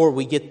verse 4,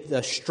 we get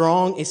the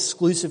strong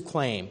exclusive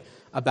claim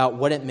about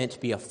what it meant to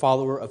be a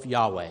follower of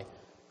Yahweh,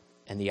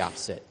 and the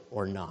opposite,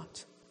 or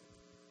not.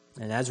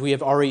 And as we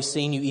have already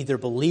seen, you either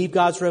believe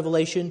God's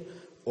revelation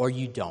or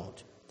you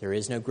don't. There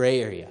is no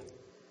gray area.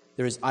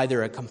 There is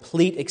either a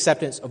complete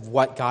acceptance of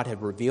what God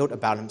had revealed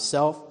about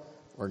himself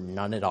or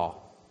none at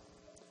all.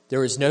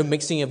 There is no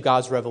mixing of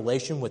God's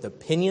revelation with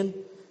opinion,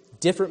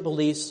 different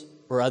beliefs,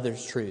 or other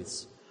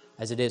truths,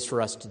 as it is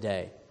for us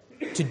today.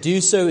 To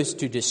do so is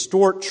to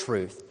distort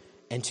truth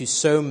and to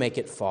so make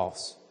it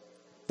false.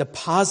 The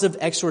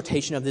positive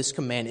exhortation of this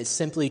command is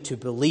simply to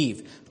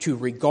believe, to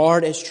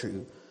regard as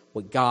true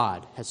what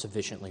God has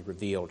sufficiently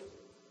revealed.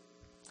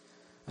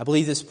 I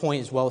believe this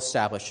point is well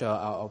established, so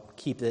I'll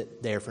keep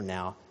it there for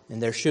now,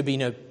 and there should be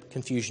no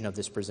confusion of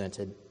this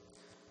presented.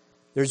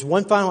 There's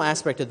one final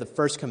aspect of the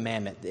first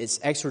commandment, its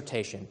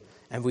exhortation,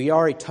 and we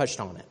already touched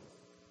on it.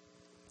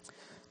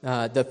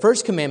 The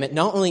first commandment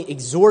not only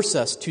exhorts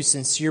us to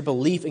sincere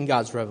belief in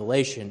God's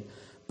revelation,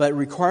 but it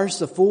requires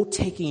the full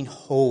taking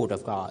hold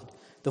of God,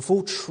 the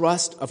full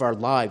trust of our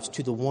lives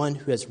to the one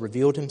who has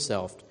revealed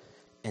himself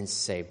and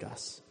saved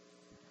us.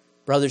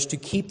 Brothers, to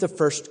keep the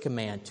first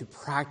command, to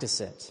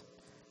practice it,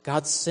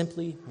 God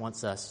simply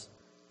wants us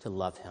to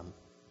love him.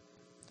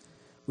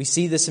 We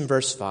see this in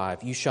verse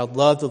 5. You shall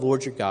love the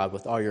Lord your God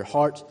with all your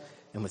heart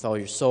and with all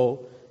your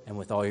soul and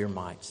with all your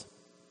might.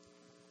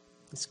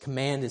 This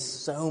command is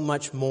so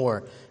much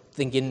more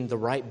than getting the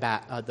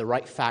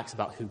right facts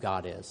about who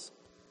God is.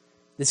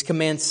 This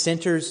command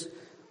centers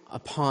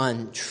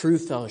upon true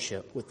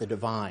fellowship with the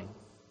divine.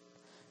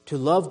 To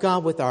love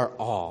God with our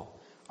all,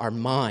 our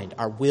mind,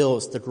 our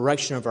wills, the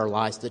direction of our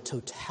lives, the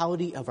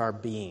totality of our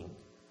being,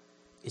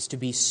 is to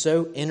be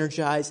so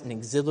energized and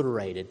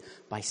exhilarated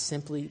by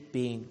simply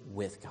being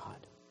with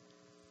God.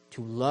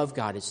 To love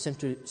God is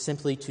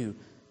simply to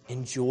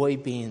enjoy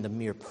being in the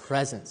mere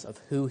presence of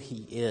who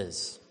he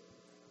is.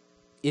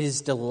 It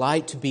is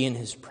delight to be in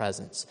his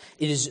presence.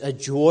 It is a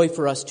joy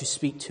for us to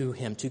speak to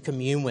him, to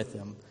commune with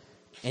him,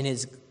 and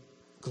his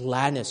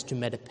gladness to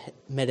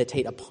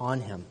meditate upon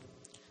him,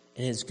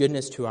 and his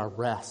goodness to our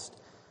rest,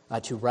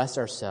 to rest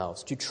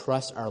ourselves, to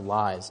trust our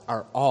lives,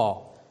 our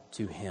all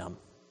to him.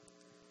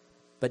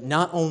 But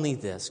not only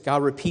this,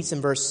 God repeats in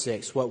verse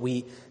 6 what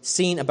we've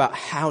seen about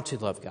how to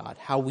love God,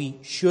 how we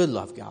should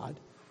love God,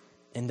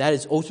 and that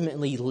is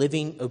ultimately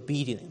living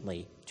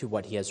obediently to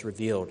what he has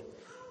revealed.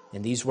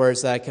 And these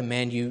words that I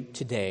command you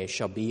today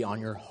shall be on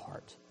your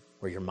heart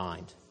or your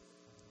mind.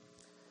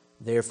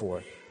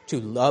 Therefore, to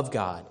love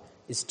God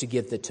is to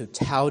give the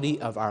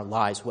totality of our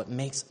lives, what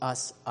makes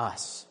us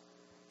us,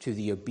 to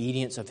the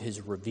obedience of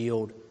his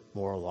revealed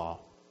moral law,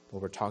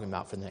 what we're talking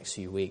about for the next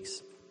few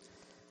weeks.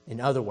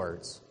 In other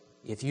words,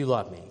 if you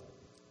love me,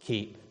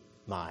 keep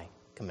my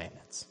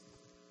commandments.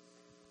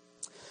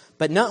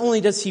 But not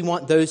only does he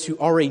want those who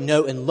already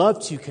know and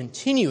love to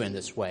continue in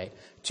this way,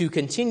 to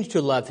continue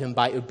to love him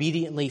by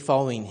obediently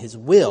following his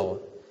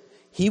will,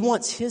 he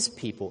wants his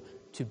people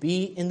to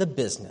be in the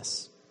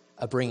business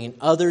of bringing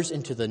others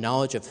into the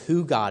knowledge of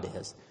who God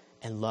is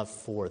and love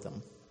for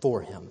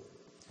him.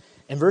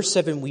 In verse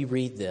 7 we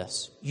read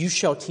this, you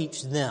shall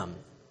teach them,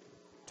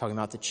 talking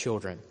about the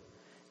children,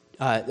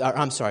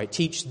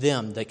 teach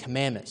them the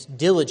commandments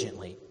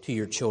diligently to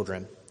your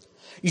children.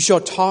 You shall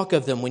talk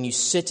of them when you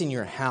sit in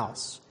your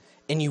house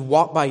and you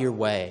walk by your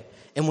way,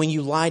 and when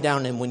you lie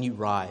down and when you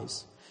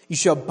rise. You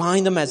shall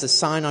bind them as a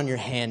sign on your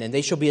hand, and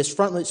they shall be as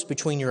frontlets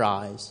between your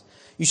eyes.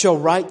 You shall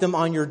write them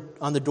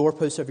on the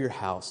doorposts of your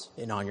house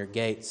and on your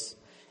gates.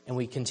 And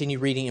we continue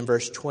reading in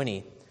verse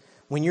 20.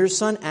 When your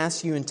son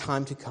asks you in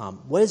time to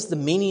come, what is the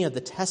meaning of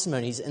the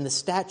testimonies and the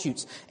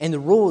statutes and the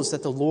rules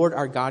that the Lord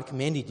our God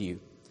commanded you?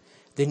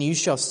 Then you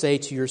shall say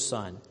to your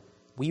son,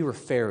 we were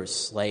Pharaoh's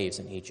slaves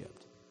in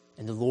Egypt,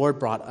 and the Lord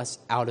brought us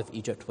out of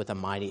Egypt with a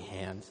mighty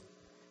hand.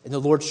 And the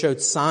Lord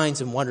showed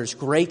signs and wonders,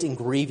 great and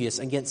grievous,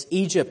 against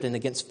Egypt and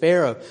against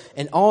Pharaoh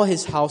and all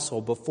his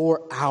household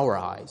before our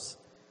eyes.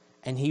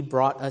 And he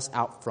brought us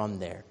out from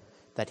there,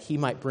 that he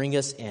might bring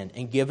us in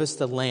and give us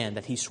the land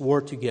that he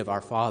swore to give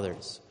our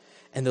fathers.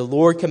 And the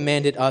Lord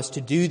commanded us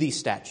to do these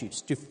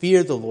statutes, to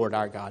fear the Lord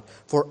our God,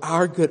 for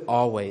our good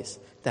always,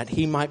 that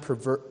he might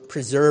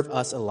preserve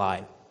us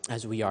alive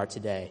as we are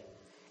today.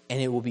 And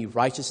it will be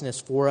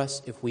righteousness for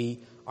us if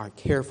we are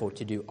careful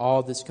to do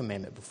all this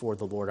commandment before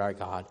the Lord our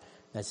God,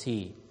 as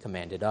he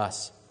commanded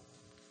us.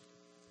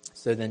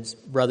 So then,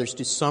 brothers,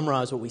 to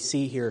summarize what we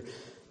see here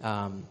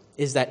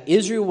is that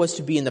Israel was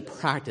to be in the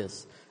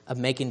practice of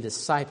making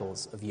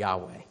disciples of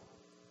Yahweh.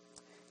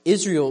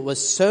 Israel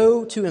was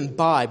so to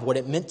imbibe what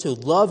it meant to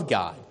love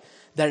God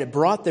that it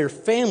brought their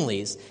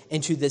families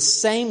into the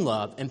same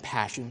love and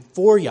passion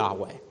for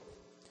Yahweh.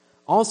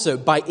 Also,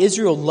 by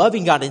Israel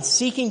loving God and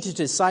seeking to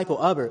disciple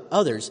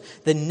others,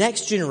 the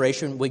next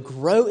generation would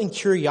grow in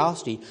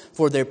curiosity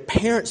for their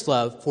parents'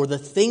 love for the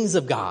things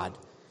of God.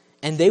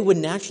 And they would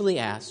naturally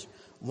ask,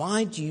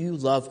 why do you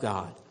love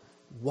God?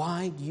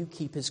 Why do you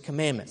keep his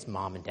commandments,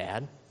 Mom and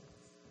Dad?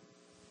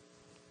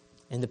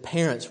 And the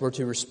parents were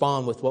to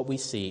respond with what we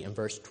see in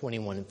verse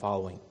 21 and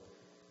following.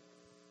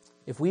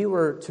 If we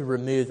were to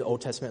remove the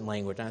Old Testament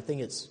language, and I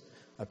think it's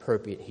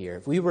appropriate here,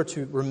 if we were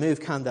to remove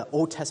kind of the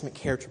Old Testament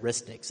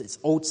characteristics, its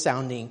old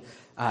sounding,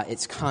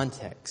 its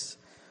context,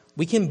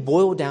 we can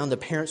boil down the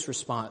parents'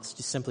 response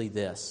to simply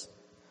this.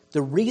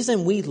 The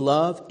reason we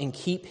love and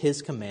keep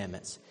His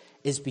commandments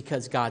is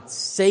because God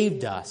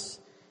saved us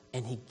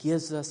and He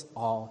gives us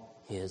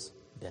all His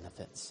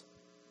benefits.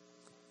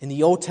 In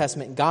the Old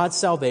Testament, God's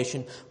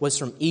salvation was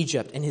from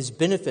Egypt, and His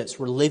benefits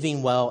were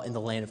living well in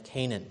the land of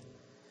Canaan.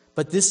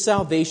 But this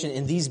salvation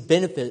and these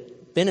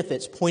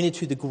benefits pointed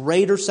to the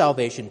greater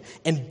salvation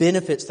and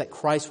benefits that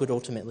Christ would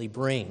ultimately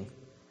bring.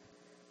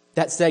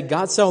 That said,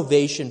 God's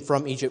salvation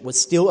from Egypt was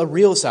still a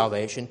real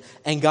salvation,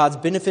 and God's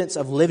benefits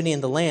of living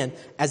in the land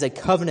as a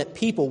covenant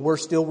people were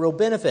still real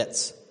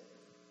benefits.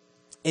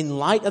 In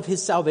light of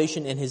His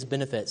salvation and His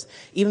benefits,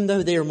 even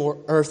though they are more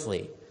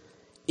earthly,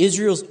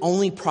 Israel's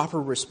only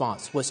proper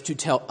response was to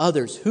tell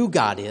others who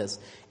God is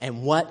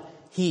and what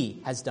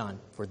He has done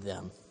for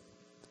them.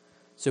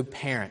 So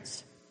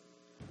parents,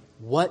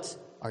 what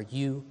are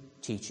you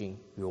teaching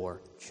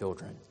your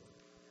children?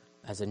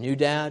 As a new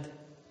dad,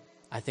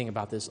 I think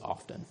about this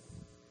often.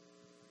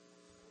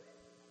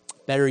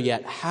 Better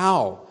yet,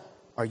 how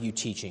are you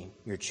teaching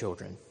your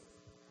children?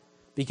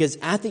 Because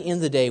at the end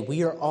of the day,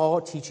 we are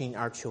all teaching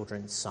our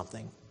children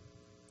something,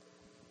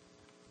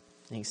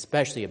 and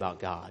especially about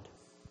God.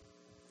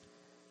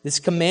 This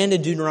command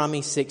in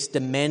Deuteronomy 6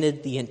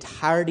 demanded the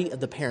entirety of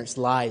the parents'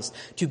 lives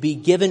to be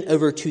given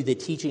over to the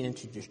teaching and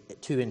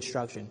to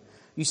instruction.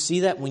 You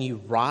see that when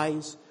you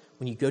rise,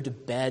 when you go to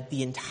bed,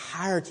 the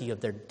entirety of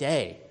their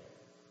day,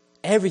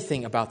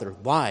 everything about their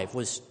life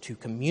was to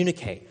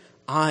communicate,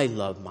 I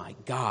love my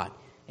God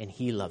and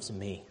He loves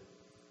me.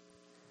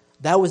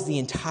 That was the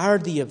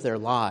entirety of their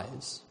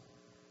lives.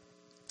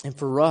 And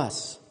for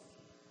us,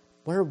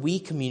 what are we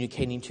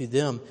communicating to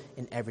them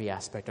in every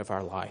aspect of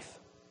our life?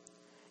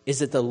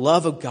 Is it the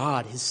love of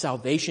God, His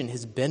salvation,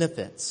 His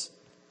benefits?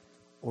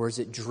 Or is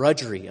it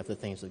drudgery of the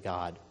things of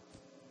God?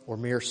 Or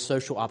mere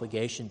social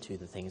obligation to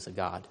the things of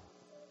God?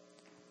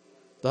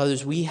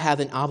 Brothers, we have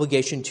an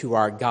obligation to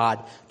our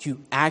God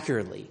to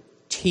accurately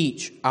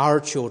teach our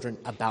children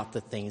about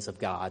the things of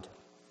God.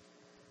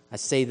 I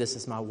say this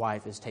as my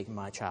wife is taking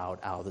my child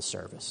out of the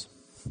service.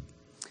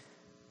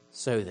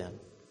 So then,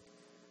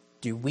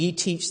 do we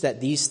teach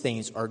that these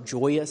things are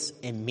joyous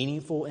and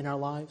meaningful in our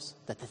lives?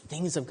 That the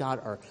things of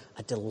God are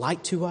a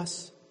delight to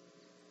us?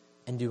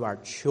 And do our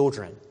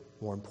children,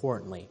 more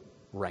importantly,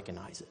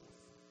 recognize it?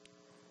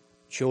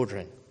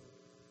 Children,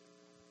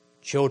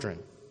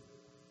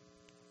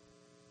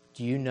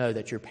 do you know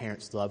that your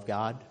parents love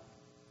God?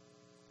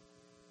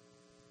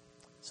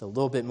 It's a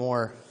little bit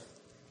more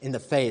in the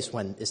face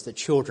when it's the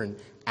children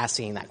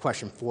asking that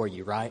question for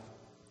you, right?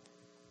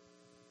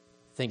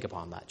 Think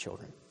upon that,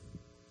 children.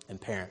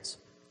 And parents,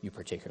 you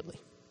particularly.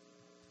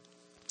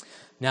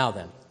 Now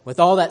then, with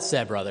all that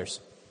said, brothers,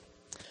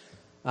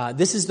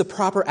 this is the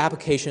proper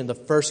application of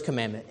the First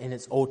Commandment in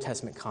its Old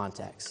Testament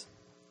context.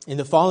 In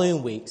the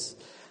following weeks,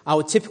 I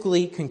would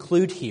typically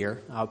conclude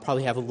here. I would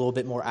probably have a little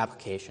bit more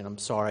application. I'm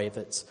sorry if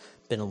it's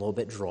been a little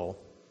bit droll.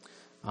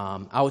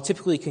 I would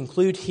typically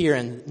conclude here,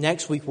 and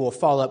next week we'll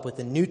follow up with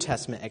the New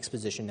Testament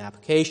exposition and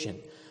application.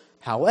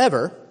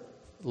 However,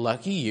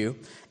 lucky you,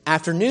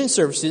 afternoon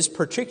services,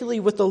 particularly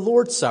with the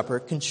Lord's Supper,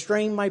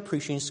 constrain my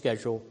preaching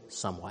schedule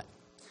somewhat.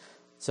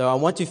 So I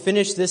want to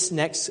finish this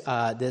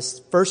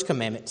First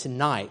Commandment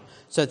tonight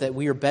so that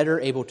we are better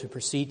able to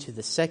proceed to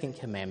the Second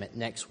Commandment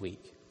next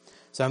week.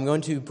 So I'm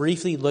going to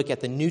briefly look at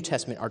the New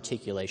Testament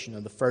articulation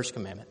of the First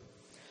Commandment.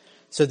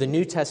 So the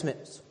New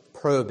Testament's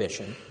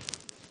prohibition.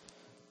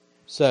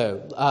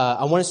 So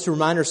I want us to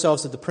remind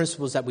ourselves of the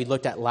principles that we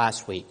looked at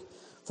last week,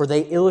 for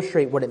they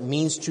illustrate what it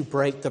means to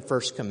break the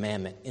First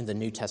Commandment in the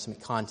New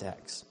Testament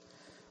context.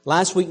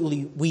 Last week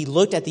we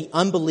looked at the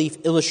unbelief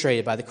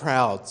illustrated by the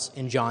crowds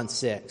in John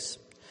 6.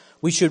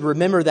 We should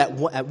remember that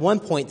at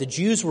one point the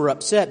Jews were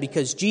upset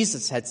because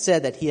Jesus had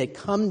said that He had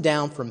come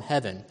down from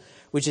heaven,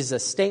 which is a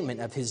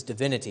statement of His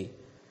divinity.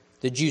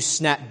 The Jews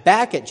snapped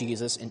back at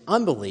Jesus in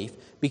unbelief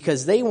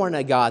because they wanted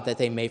a God that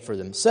they made for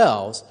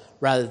themselves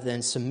rather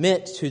than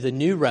submit to the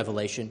new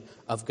revelation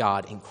of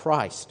God in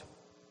Christ.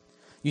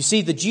 You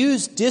see, the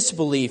Jews'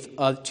 disbelief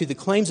to the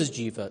claims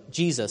of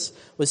Jesus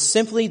was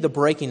simply the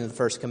breaking of the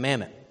First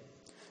Commandment.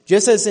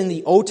 Just as in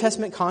the Old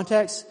Testament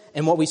context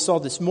and what we saw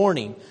this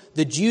morning,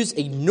 the Jews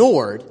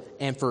ignored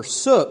and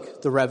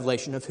forsook the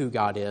revelation of who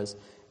God is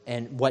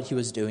and what He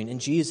was doing in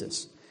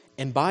Jesus.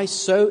 And by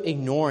so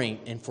ignoring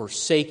and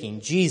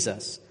forsaking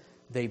Jesus,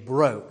 they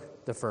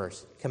broke the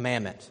First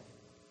Commandment.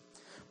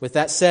 With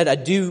that said, I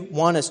do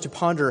want us to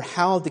ponder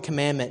how the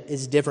commandment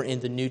is different in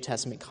the New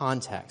Testament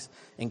context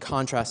in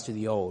contrast to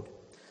the Old.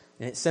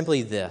 And it's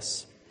simply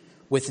this: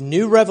 with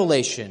new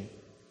revelation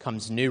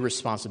comes new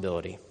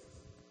responsibility.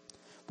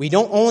 We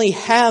don't only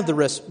have the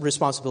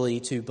responsibility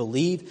to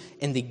believe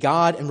in the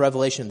God and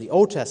revelation of the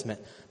Old Testament,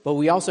 but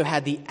we also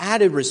had the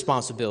added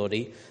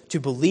responsibility to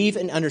believe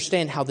and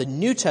understand how the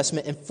New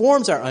Testament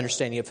informs our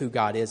understanding of who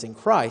God is in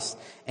Christ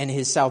and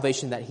His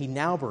salvation that He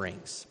now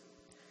brings.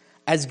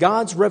 As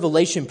God's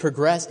revelation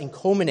progressed and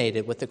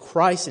culminated with the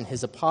Christ and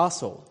His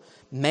apostle,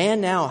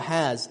 man now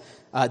has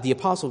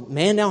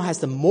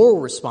the moral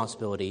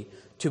responsibility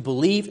to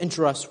believe and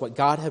trust what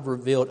God had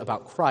revealed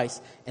about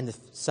Christ and the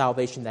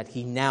salvation that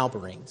He now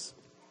brings.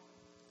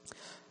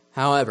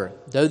 However,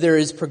 though there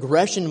is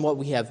progression in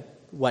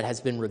what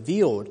has been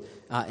revealed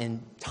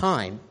in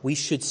time, we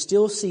should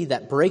still see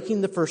that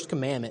breaking the first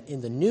commandment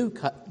in the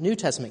New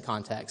Testament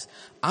context,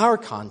 our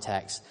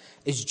context,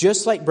 is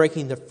just like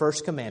breaking the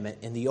first commandment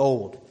in the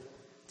Old.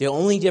 The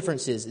only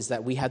difference is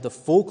that we have the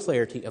full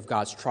clarity of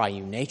God's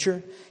triune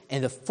nature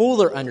and the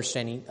fuller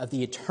understanding of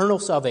the eternal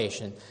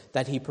salvation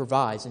that He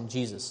provides in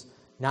Jesus,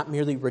 not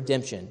merely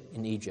redemption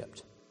in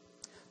Egypt.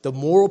 The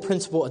moral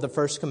principle of the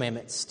first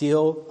commandment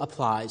still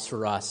applies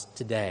for us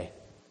today.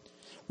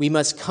 We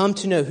must come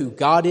to know who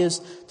God is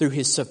through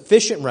His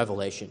sufficient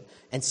revelation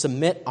and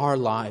submit our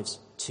lives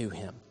to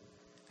Him.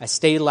 As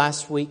stated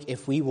last week,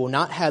 if we will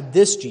not have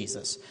this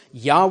Jesus,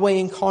 Yahweh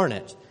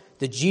incarnate,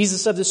 the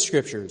Jesus of the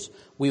Scriptures,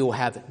 we will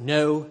have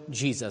no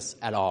Jesus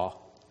at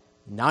all,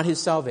 not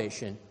His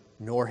salvation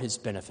nor His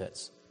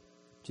benefits.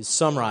 To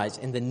summarize,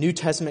 in the New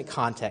Testament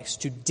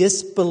context, to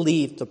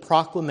disbelieve the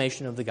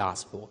proclamation of the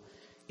gospel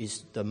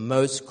is the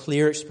most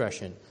clear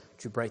expression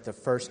to break the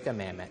first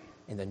commandment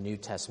in the New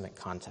Testament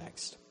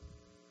context.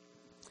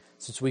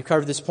 Since we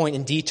covered this point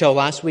in detail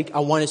last week, I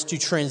want us to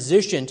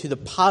transition to the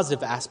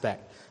positive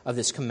aspect of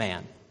this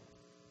command.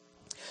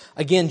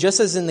 Again, just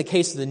as in the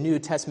case of the New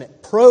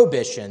Testament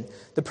prohibition,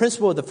 the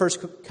principle of the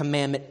first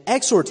commandment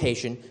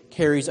exhortation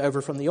carries over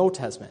from the Old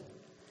Testament.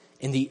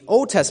 In the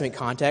Old Testament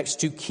context,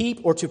 to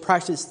keep or to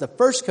practice the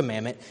first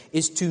commandment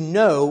is to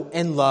know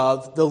and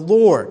love the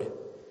Lord.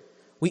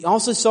 We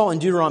also saw in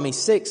Deuteronomy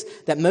 6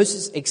 that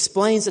Moses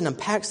explains and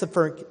unpacks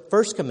the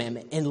first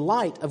commandment in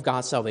light of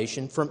God's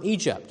salvation from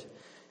Egypt.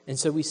 And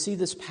so we see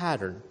this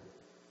pattern,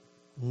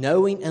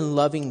 knowing and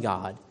loving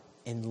God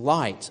in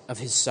light of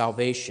His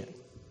salvation.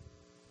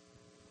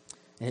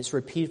 And it's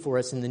repeated for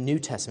us in the New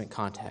Testament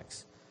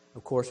context,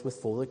 of course with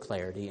fuller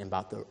clarity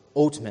about the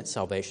ultimate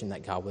salvation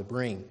that God would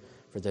bring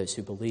for those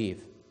who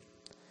believe.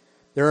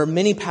 There are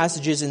many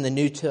passages in the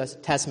New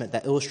Testament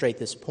that illustrate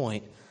this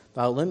point,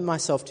 but I'll limit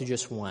myself to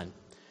just one.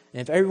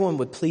 And if everyone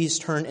would please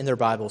turn in their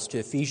Bibles to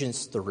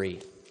Ephesians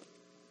 3.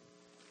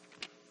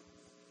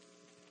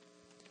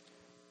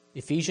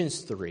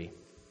 Ephesians 3.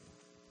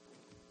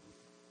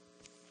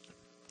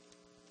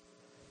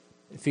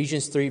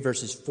 Ephesians 3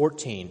 verses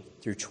 14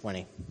 through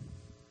 20.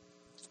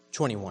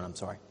 21, I'm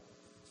sorry.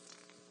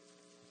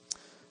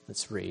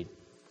 Let's read.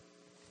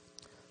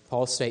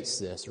 Paul states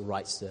this, or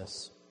writes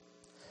this.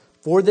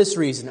 For this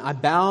reason, I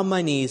bow on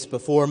my knees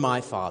before my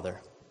Father,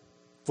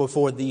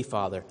 before the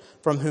Father,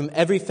 from whom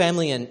every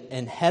family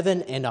in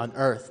heaven and on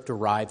earth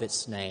derive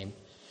its name,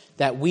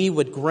 that He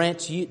would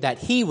grant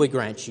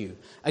you,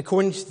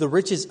 according to the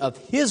riches of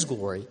His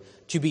glory,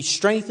 to be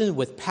strengthened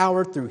with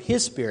power through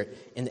His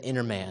Spirit in the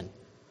inner man,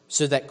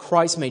 so that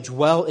Christ may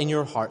dwell in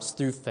your hearts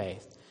through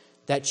faith,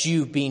 that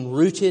you, being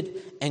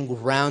rooted and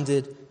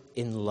grounded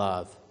in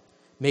love,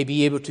 may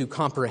be able to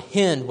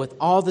comprehend with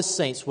all the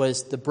saints what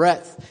is the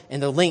breadth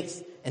and the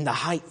length and the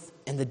height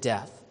and the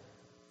depth,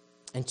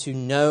 and to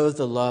know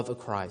the love of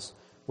Christ,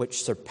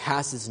 which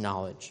surpasses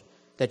knowledge,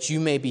 that you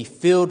may be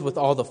filled with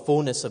all the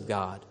fullness of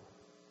God.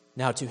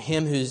 Now to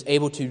Him who is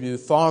able to do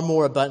far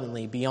more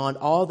abundantly beyond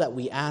all that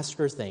we ask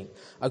or think,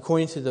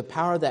 according to the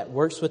power that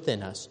works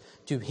within us,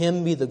 to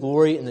Him be the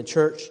glory in the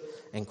church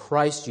and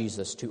Christ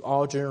Jesus to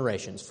all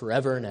generations,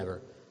 forever and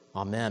ever.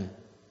 Amen.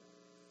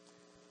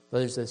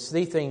 Brothers, there's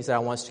three things that I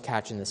want us to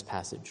catch in this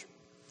passage.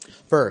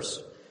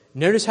 First,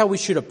 notice how we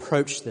should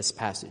approach this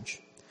passage.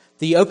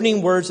 The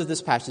opening words of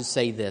this passage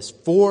say this,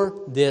 for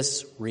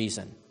this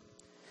reason.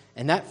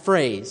 And that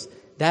phrase,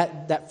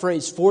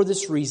 for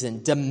this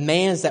reason,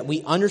 demands that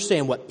we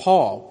understand what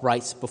Paul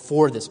writes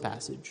before this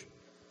passage.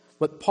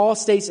 What Paul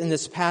states in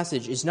this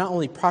passage is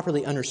only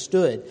properly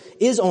understood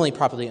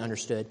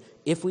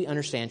if we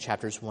understand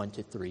chapters 1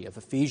 to 3 of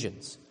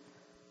Ephesians.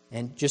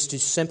 And just to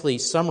simply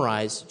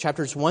summarize,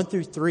 chapters 1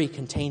 through 3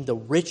 contain the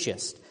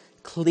richest,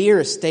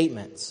 clearest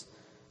statements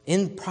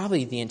in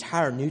probably the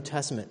entire New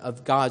Testament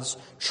of our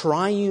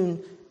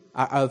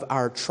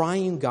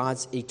triune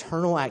God's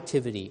eternal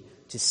activity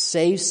to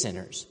save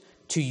sinners,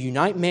 to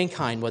unite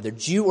mankind, whether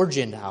Jew or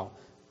Gentile,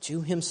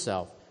 to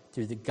Himself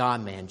through the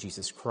God-man,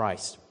 Jesus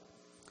Christ.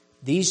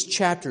 These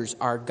chapters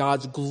are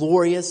God's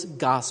glorious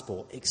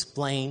gospel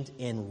explained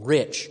in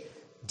rich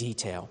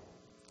detail.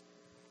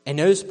 And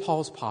notice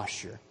Paul's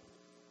posture.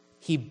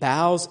 He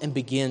bows and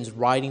begins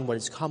writing what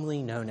is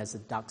commonly known as the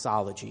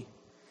doxology.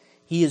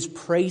 He is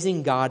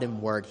praising God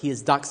in word. He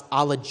is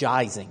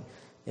doxologizing,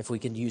 if we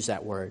can use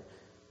that word.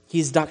 He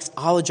is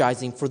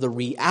doxologizing for the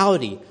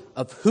reality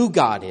of who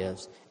God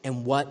is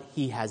and what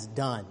He has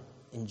done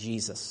in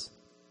Jesus.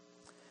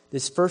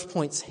 This first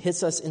point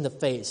hits us in the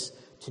face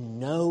to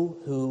know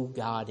who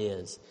God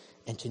is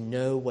and to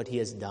know what He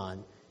has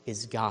done,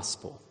 His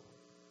gospel.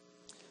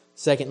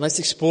 Second, let's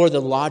explore the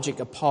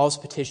logic of Paul's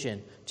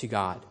petition to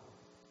God.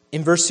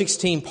 In verse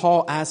 16,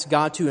 Paul asks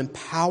God to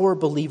empower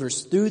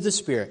believers through the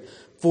Spirit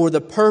for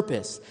the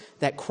purpose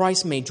that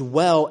Christ may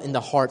dwell in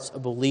the hearts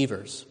of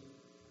believers.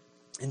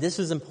 And this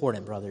is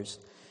important, brothers.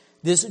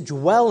 This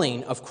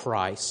dwelling of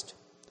Christ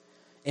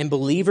in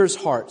believers'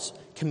 hearts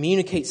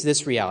communicates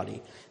this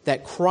reality,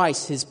 that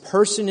Christ, his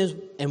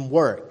person and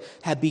work,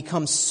 have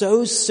become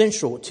so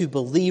central to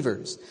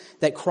believers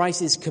that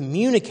Christ is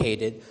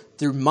communicated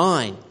through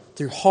mind,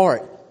 through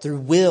heart, through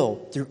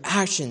will, through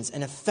actions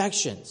and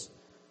affections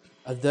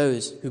of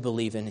those who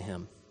believe in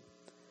him.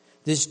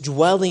 This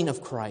dwelling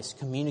of Christ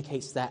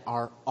communicates that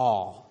our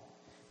all,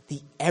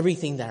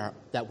 everything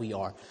that we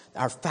are,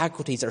 our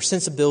faculties, our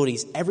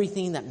sensibilities,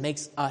 everything that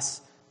makes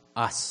us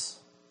us,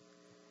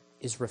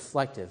 is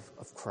reflective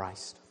of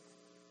Christ.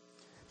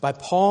 By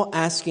Paul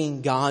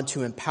asking God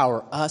to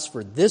empower us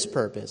for this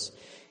purpose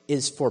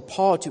is for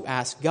Paul to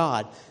ask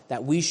God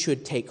that we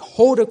should take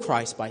hold of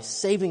Christ by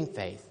saving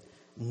faith,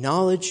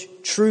 knowledge,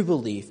 true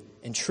belief,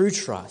 and true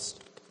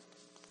trust,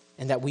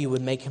 and that we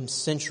would make him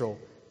central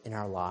in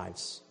our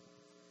lives,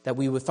 that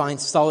we would find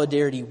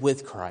solidarity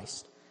with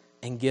Christ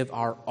and give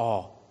our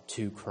all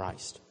to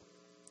Christ.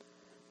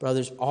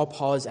 Brothers, all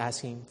Paul is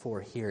asking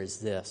for here is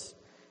this,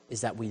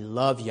 is that we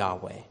love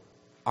Yahweh,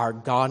 our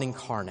God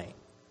incarnate,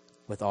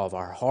 with all of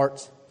our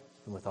heart,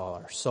 and with all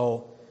our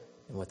soul,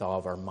 and with all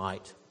of our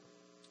might.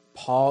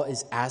 Paul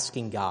is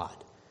asking God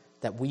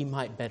that we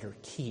might better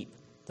keep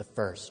the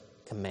first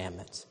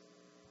commandment,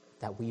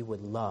 that we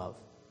would love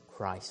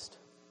Christ.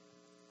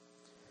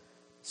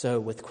 So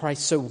with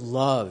Christ so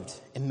loved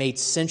and made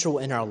central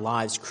in our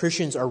lives,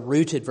 Christians are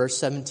rooted, verse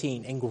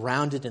 17, and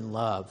grounded in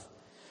love.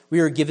 We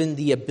are given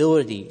the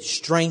ability,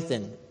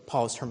 strengthened,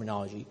 Paul's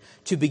terminology,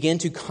 to begin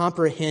to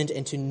comprehend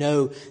and to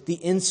know the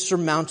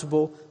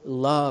insurmountable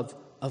love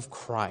of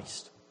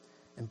Christ.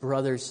 And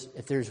brothers,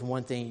 if there's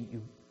one thing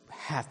you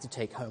have to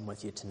take home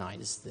with you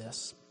tonight, is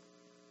this.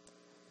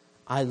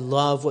 I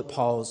love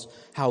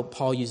how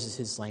Paul uses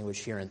his language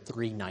here in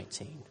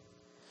 3:19.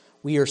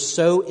 We are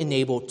so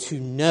enabled to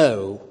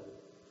know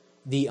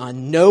the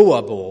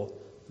unknowable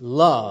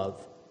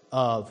love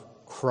of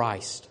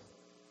Christ.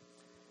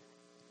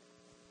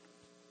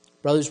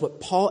 Brothers, what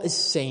Paul is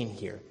saying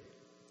here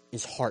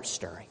is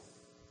heart-stirring.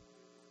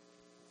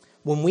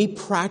 When we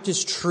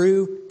practice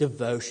true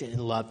devotion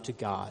and love to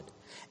God,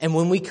 and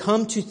when we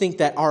come to think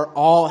that our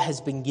all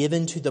has been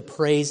given to the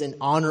praise and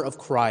honor of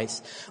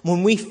Christ,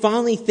 when we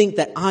finally think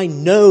that I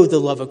know the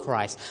love of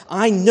Christ,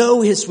 I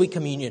know his sweet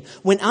communion,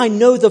 when I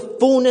know the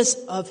fullness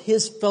of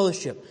his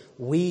fellowship,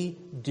 we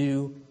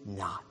do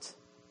not.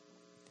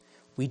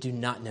 We do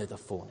not know the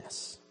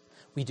fullness.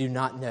 We do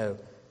not know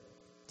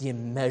the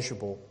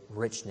immeasurable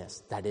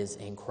richness that is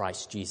in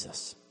Christ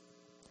Jesus.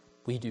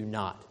 We do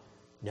not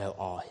know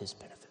all his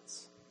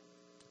benefits.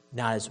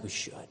 Not as we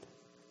should.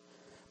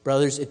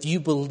 Brothers, if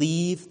you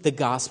believe the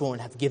gospel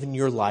and have given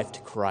your life to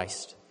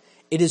Christ,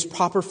 it is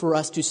proper for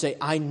us to say,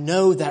 I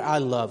know that I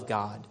love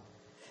God.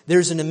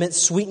 There's an immense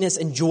sweetness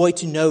and joy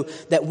to know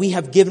that we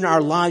have given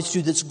our lives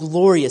to this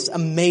glorious,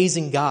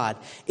 amazing God.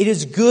 It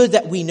is good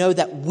that we know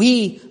that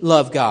we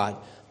love God.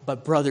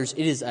 But brothers,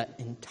 it is an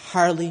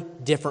entirely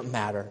different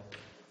matter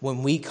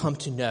when we come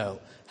to know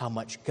how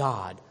much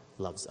God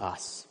loves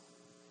us.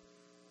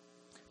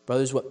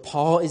 Brothers, what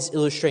Paul is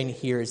illustrating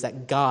here is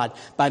that God,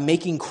 by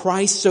making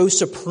Christ so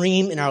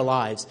supreme in our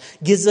lives,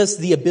 gives us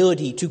the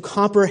ability to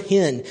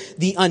comprehend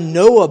the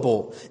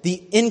unknowable,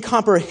 the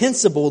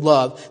incomprehensible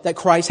love that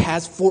Christ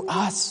has for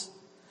us.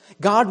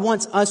 God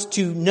wants us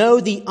to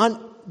know the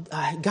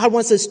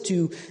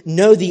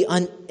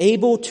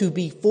unable to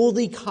be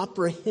fully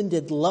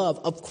comprehended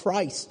love of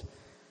Christ.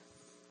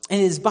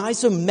 And it is by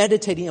so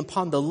meditating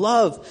upon the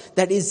love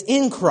that is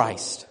in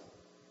Christ,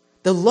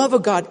 the love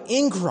of God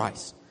in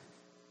Christ,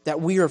 that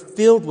we are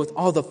filled with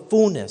all the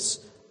fullness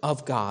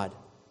of God.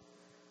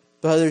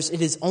 Brothers,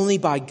 it is only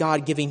by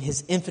God giving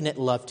his infinite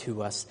love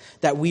to us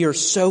that we are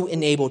so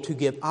enabled to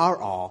give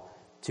our all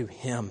to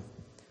him.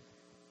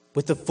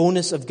 With the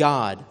fullness of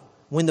God,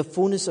 when the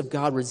fullness of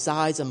God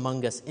resides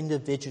among us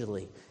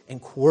individually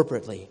and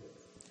corporately,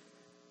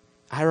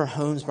 at our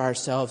homes by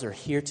ourselves or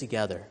here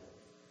together,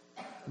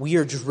 we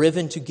are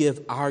driven to give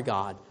our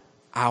God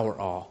our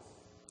all.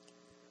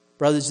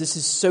 Brothers, this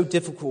is so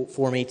difficult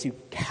for me to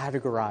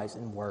categorize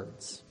in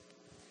words.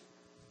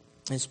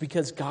 And it's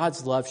because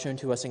God's love shown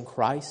to us in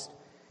Christ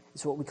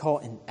is what we call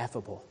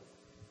ineffable,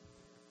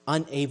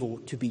 unable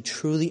to be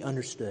truly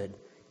understood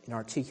and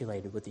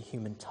articulated with the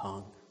human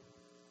tongue.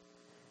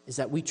 Is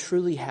that we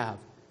truly have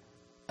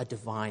a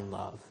divine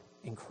love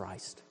in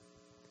Christ.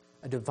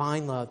 A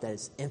divine love that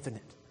is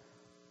infinite,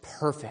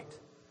 perfect,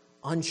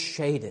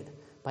 unshaded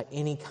by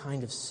any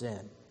kind of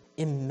sin,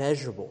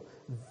 immeasurable,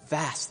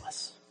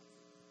 vastless.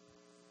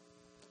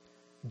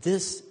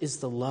 This is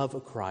the love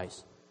of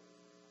Christ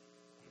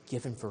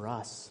given for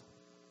us,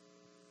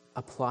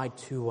 applied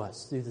to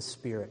us through the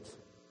Spirit,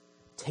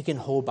 taken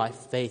hold by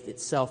faith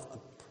itself,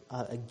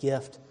 a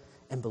gift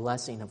and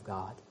blessing of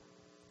God.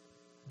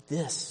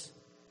 This,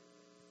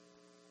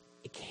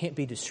 it can't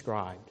be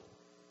described.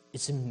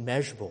 It's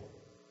immeasurable.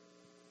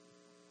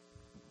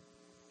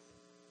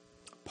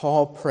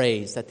 Paul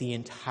prays that the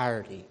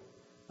entirety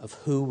of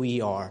who we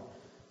are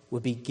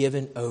would be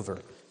given over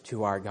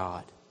to our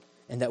God,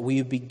 and that we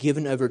would be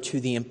given over to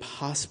the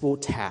impossible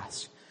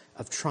task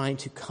of trying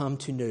to come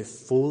to know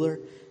fuller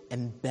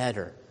and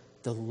better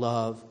the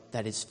love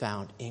that is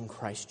found in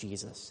Christ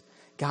Jesus.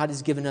 God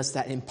has given us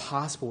that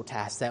impossible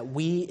task that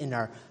we, in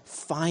our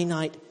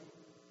finite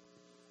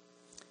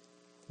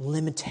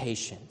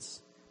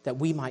limitations, that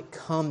we might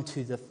come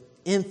to the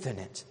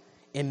infinite,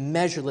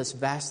 immeasureless,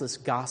 vastless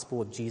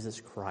gospel of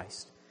Jesus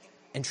Christ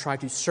and try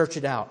to search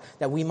it out,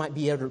 that we might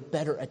be able to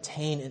better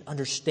attain and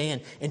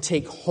understand and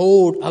take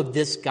hold of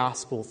this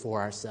gospel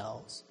for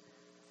ourselves.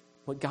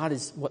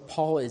 What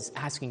Paul is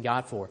asking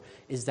God for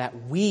is that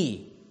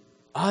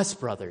us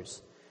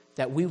brothers,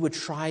 that we would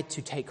try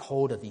to take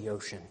hold of the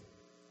ocean.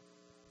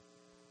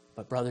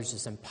 But brothers,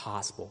 it's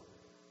impossible.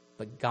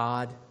 But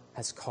God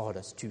has called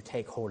us to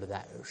take hold of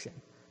that ocean,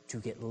 to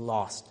get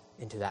lost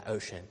into that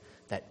ocean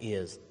that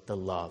is the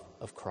love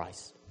of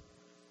Christ.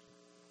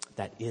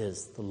 That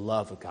is the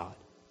love of God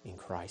in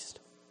Christ.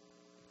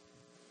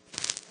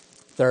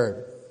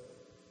 Third,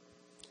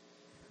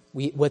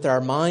 we, with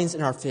our minds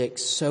and our faith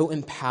so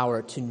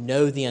empowered to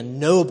know the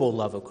unknowable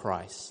love of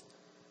Christ,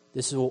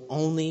 this will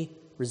only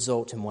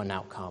result in one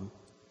outcome.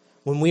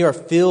 When we are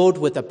filled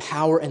with the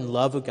power and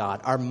love of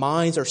God, our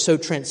minds are so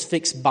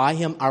transfixed by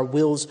Him, our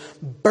wills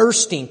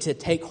bursting to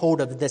take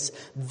hold of this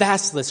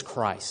vastless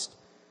Christ.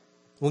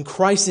 When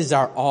Christ is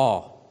our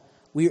all,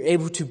 we are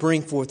able to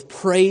bring forth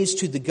praise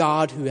to the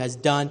God who has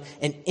done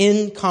an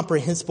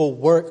incomprehensible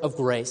work of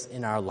grace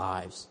in our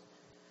lives.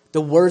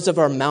 The words of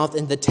our mouth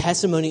and the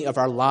testimony of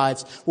our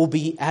lives will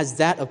be as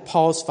that of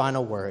Paul's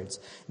final words.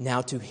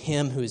 Now to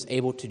Him who is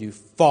able to do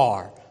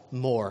far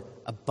more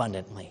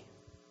abundantly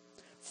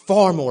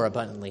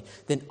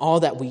than all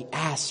that we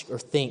ask or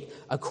think,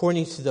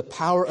 according to the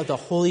power of the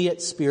Holy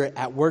Spirit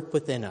at work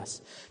within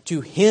us.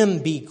 To Him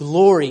be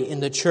glory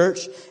in the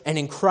church and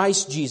in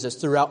Christ Jesus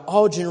throughout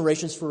all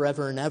generations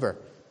forever and ever.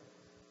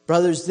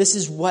 Brothers, this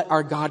is what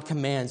our God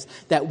commands,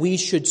 that we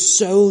should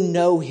so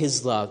know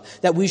His love,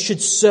 that we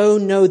should so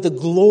know the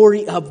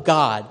glory of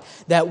God,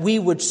 that we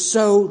would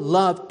so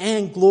love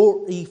and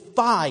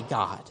glorify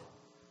God.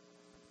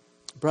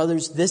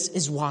 Brothers, this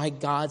is why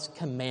God's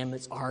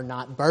commandments are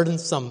not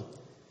burdensome.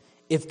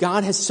 If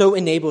God has so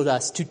enabled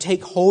us to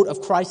take hold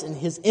of Christ and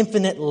His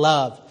infinite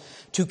love,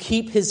 to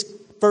keep His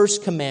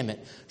first commandment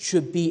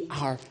should be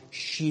our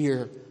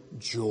sheer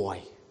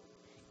joy.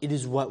 It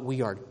is what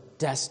we are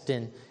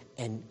destined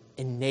and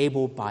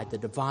enabled by the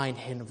divine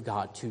hand of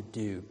God to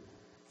do,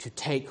 to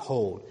take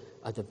hold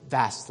of the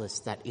vastness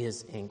that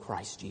is in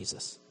Christ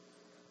Jesus.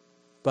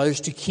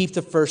 Brothers, to keep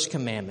the first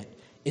commandment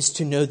is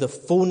to know the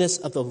fullness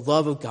of the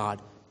love of God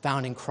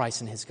found in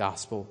Christ and His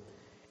gospel,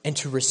 and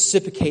to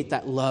reciprocate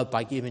that love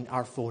by giving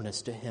our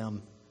fullness to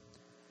Him.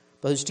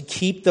 Brothers, to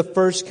keep the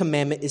first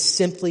commandment is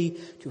simply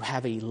to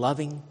have a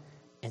loving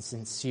and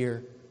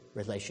sincere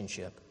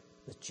relationship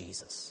with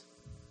Jesus.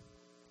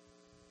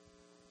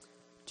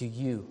 Do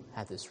you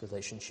have this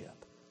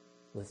relationship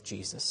with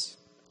Jesus?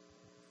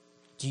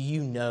 Do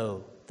you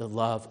know the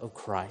love of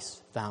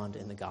Christ found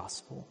in the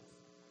gospel?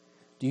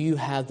 Do you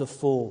have the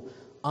full,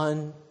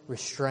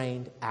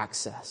 unrestrained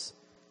access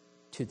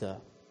to the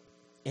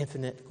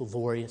infinite,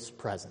 glorious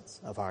presence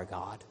of our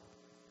God?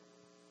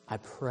 I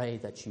pray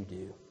that you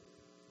do.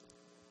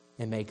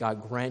 And may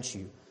God grant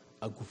you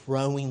a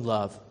growing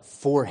love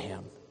for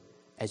Him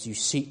as you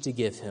seek to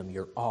give Him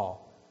your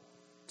all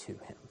to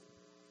Him.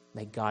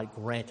 May God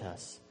grant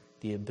us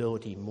the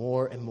ability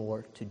more and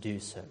more to do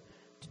so,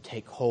 to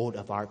take hold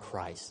of our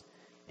Christ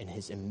and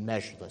His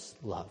immeasureless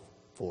love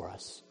for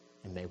us.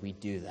 And may we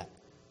do that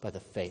by the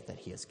faith that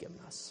He has given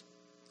us.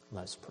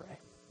 Let us pray.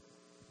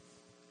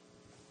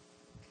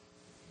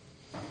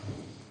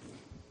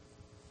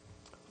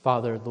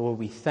 Father, Lord,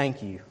 we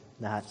thank You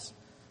that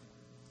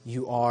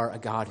You are a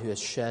God who has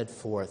shed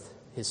forth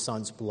His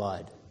Son's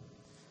blood.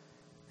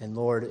 And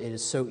Lord, it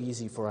is so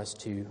easy for us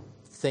to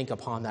think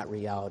upon that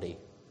reality.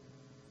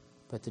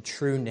 But the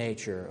true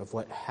nature of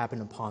what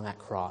happened upon that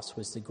cross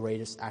was the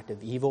greatest act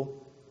of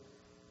evil,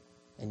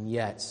 and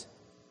yet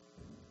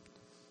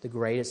the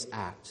greatest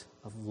act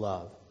of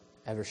love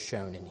ever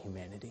shown in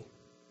humanity.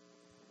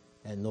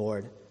 And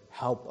Lord,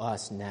 help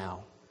us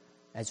now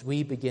as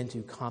we begin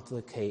to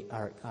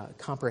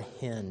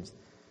comprehend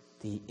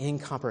the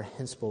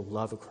incomprehensible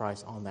love of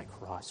Christ on that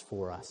cross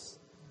for us,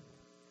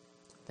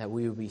 that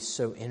we would be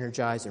so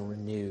energized and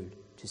renewed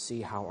to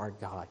see how our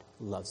God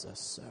loves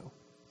us so.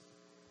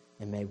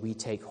 And may we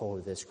take hold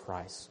of this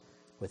Christ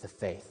with the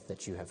faith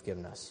that You have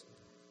given us,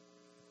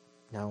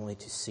 not only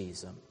to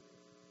seize Him,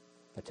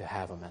 but to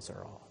have Him as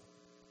our all.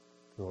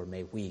 Lord,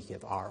 may we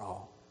give our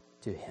all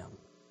to Him.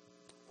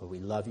 Lord, we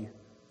love You.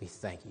 We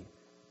thank You.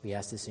 We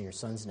ask this in Your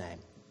Son's name.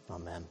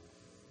 Amen.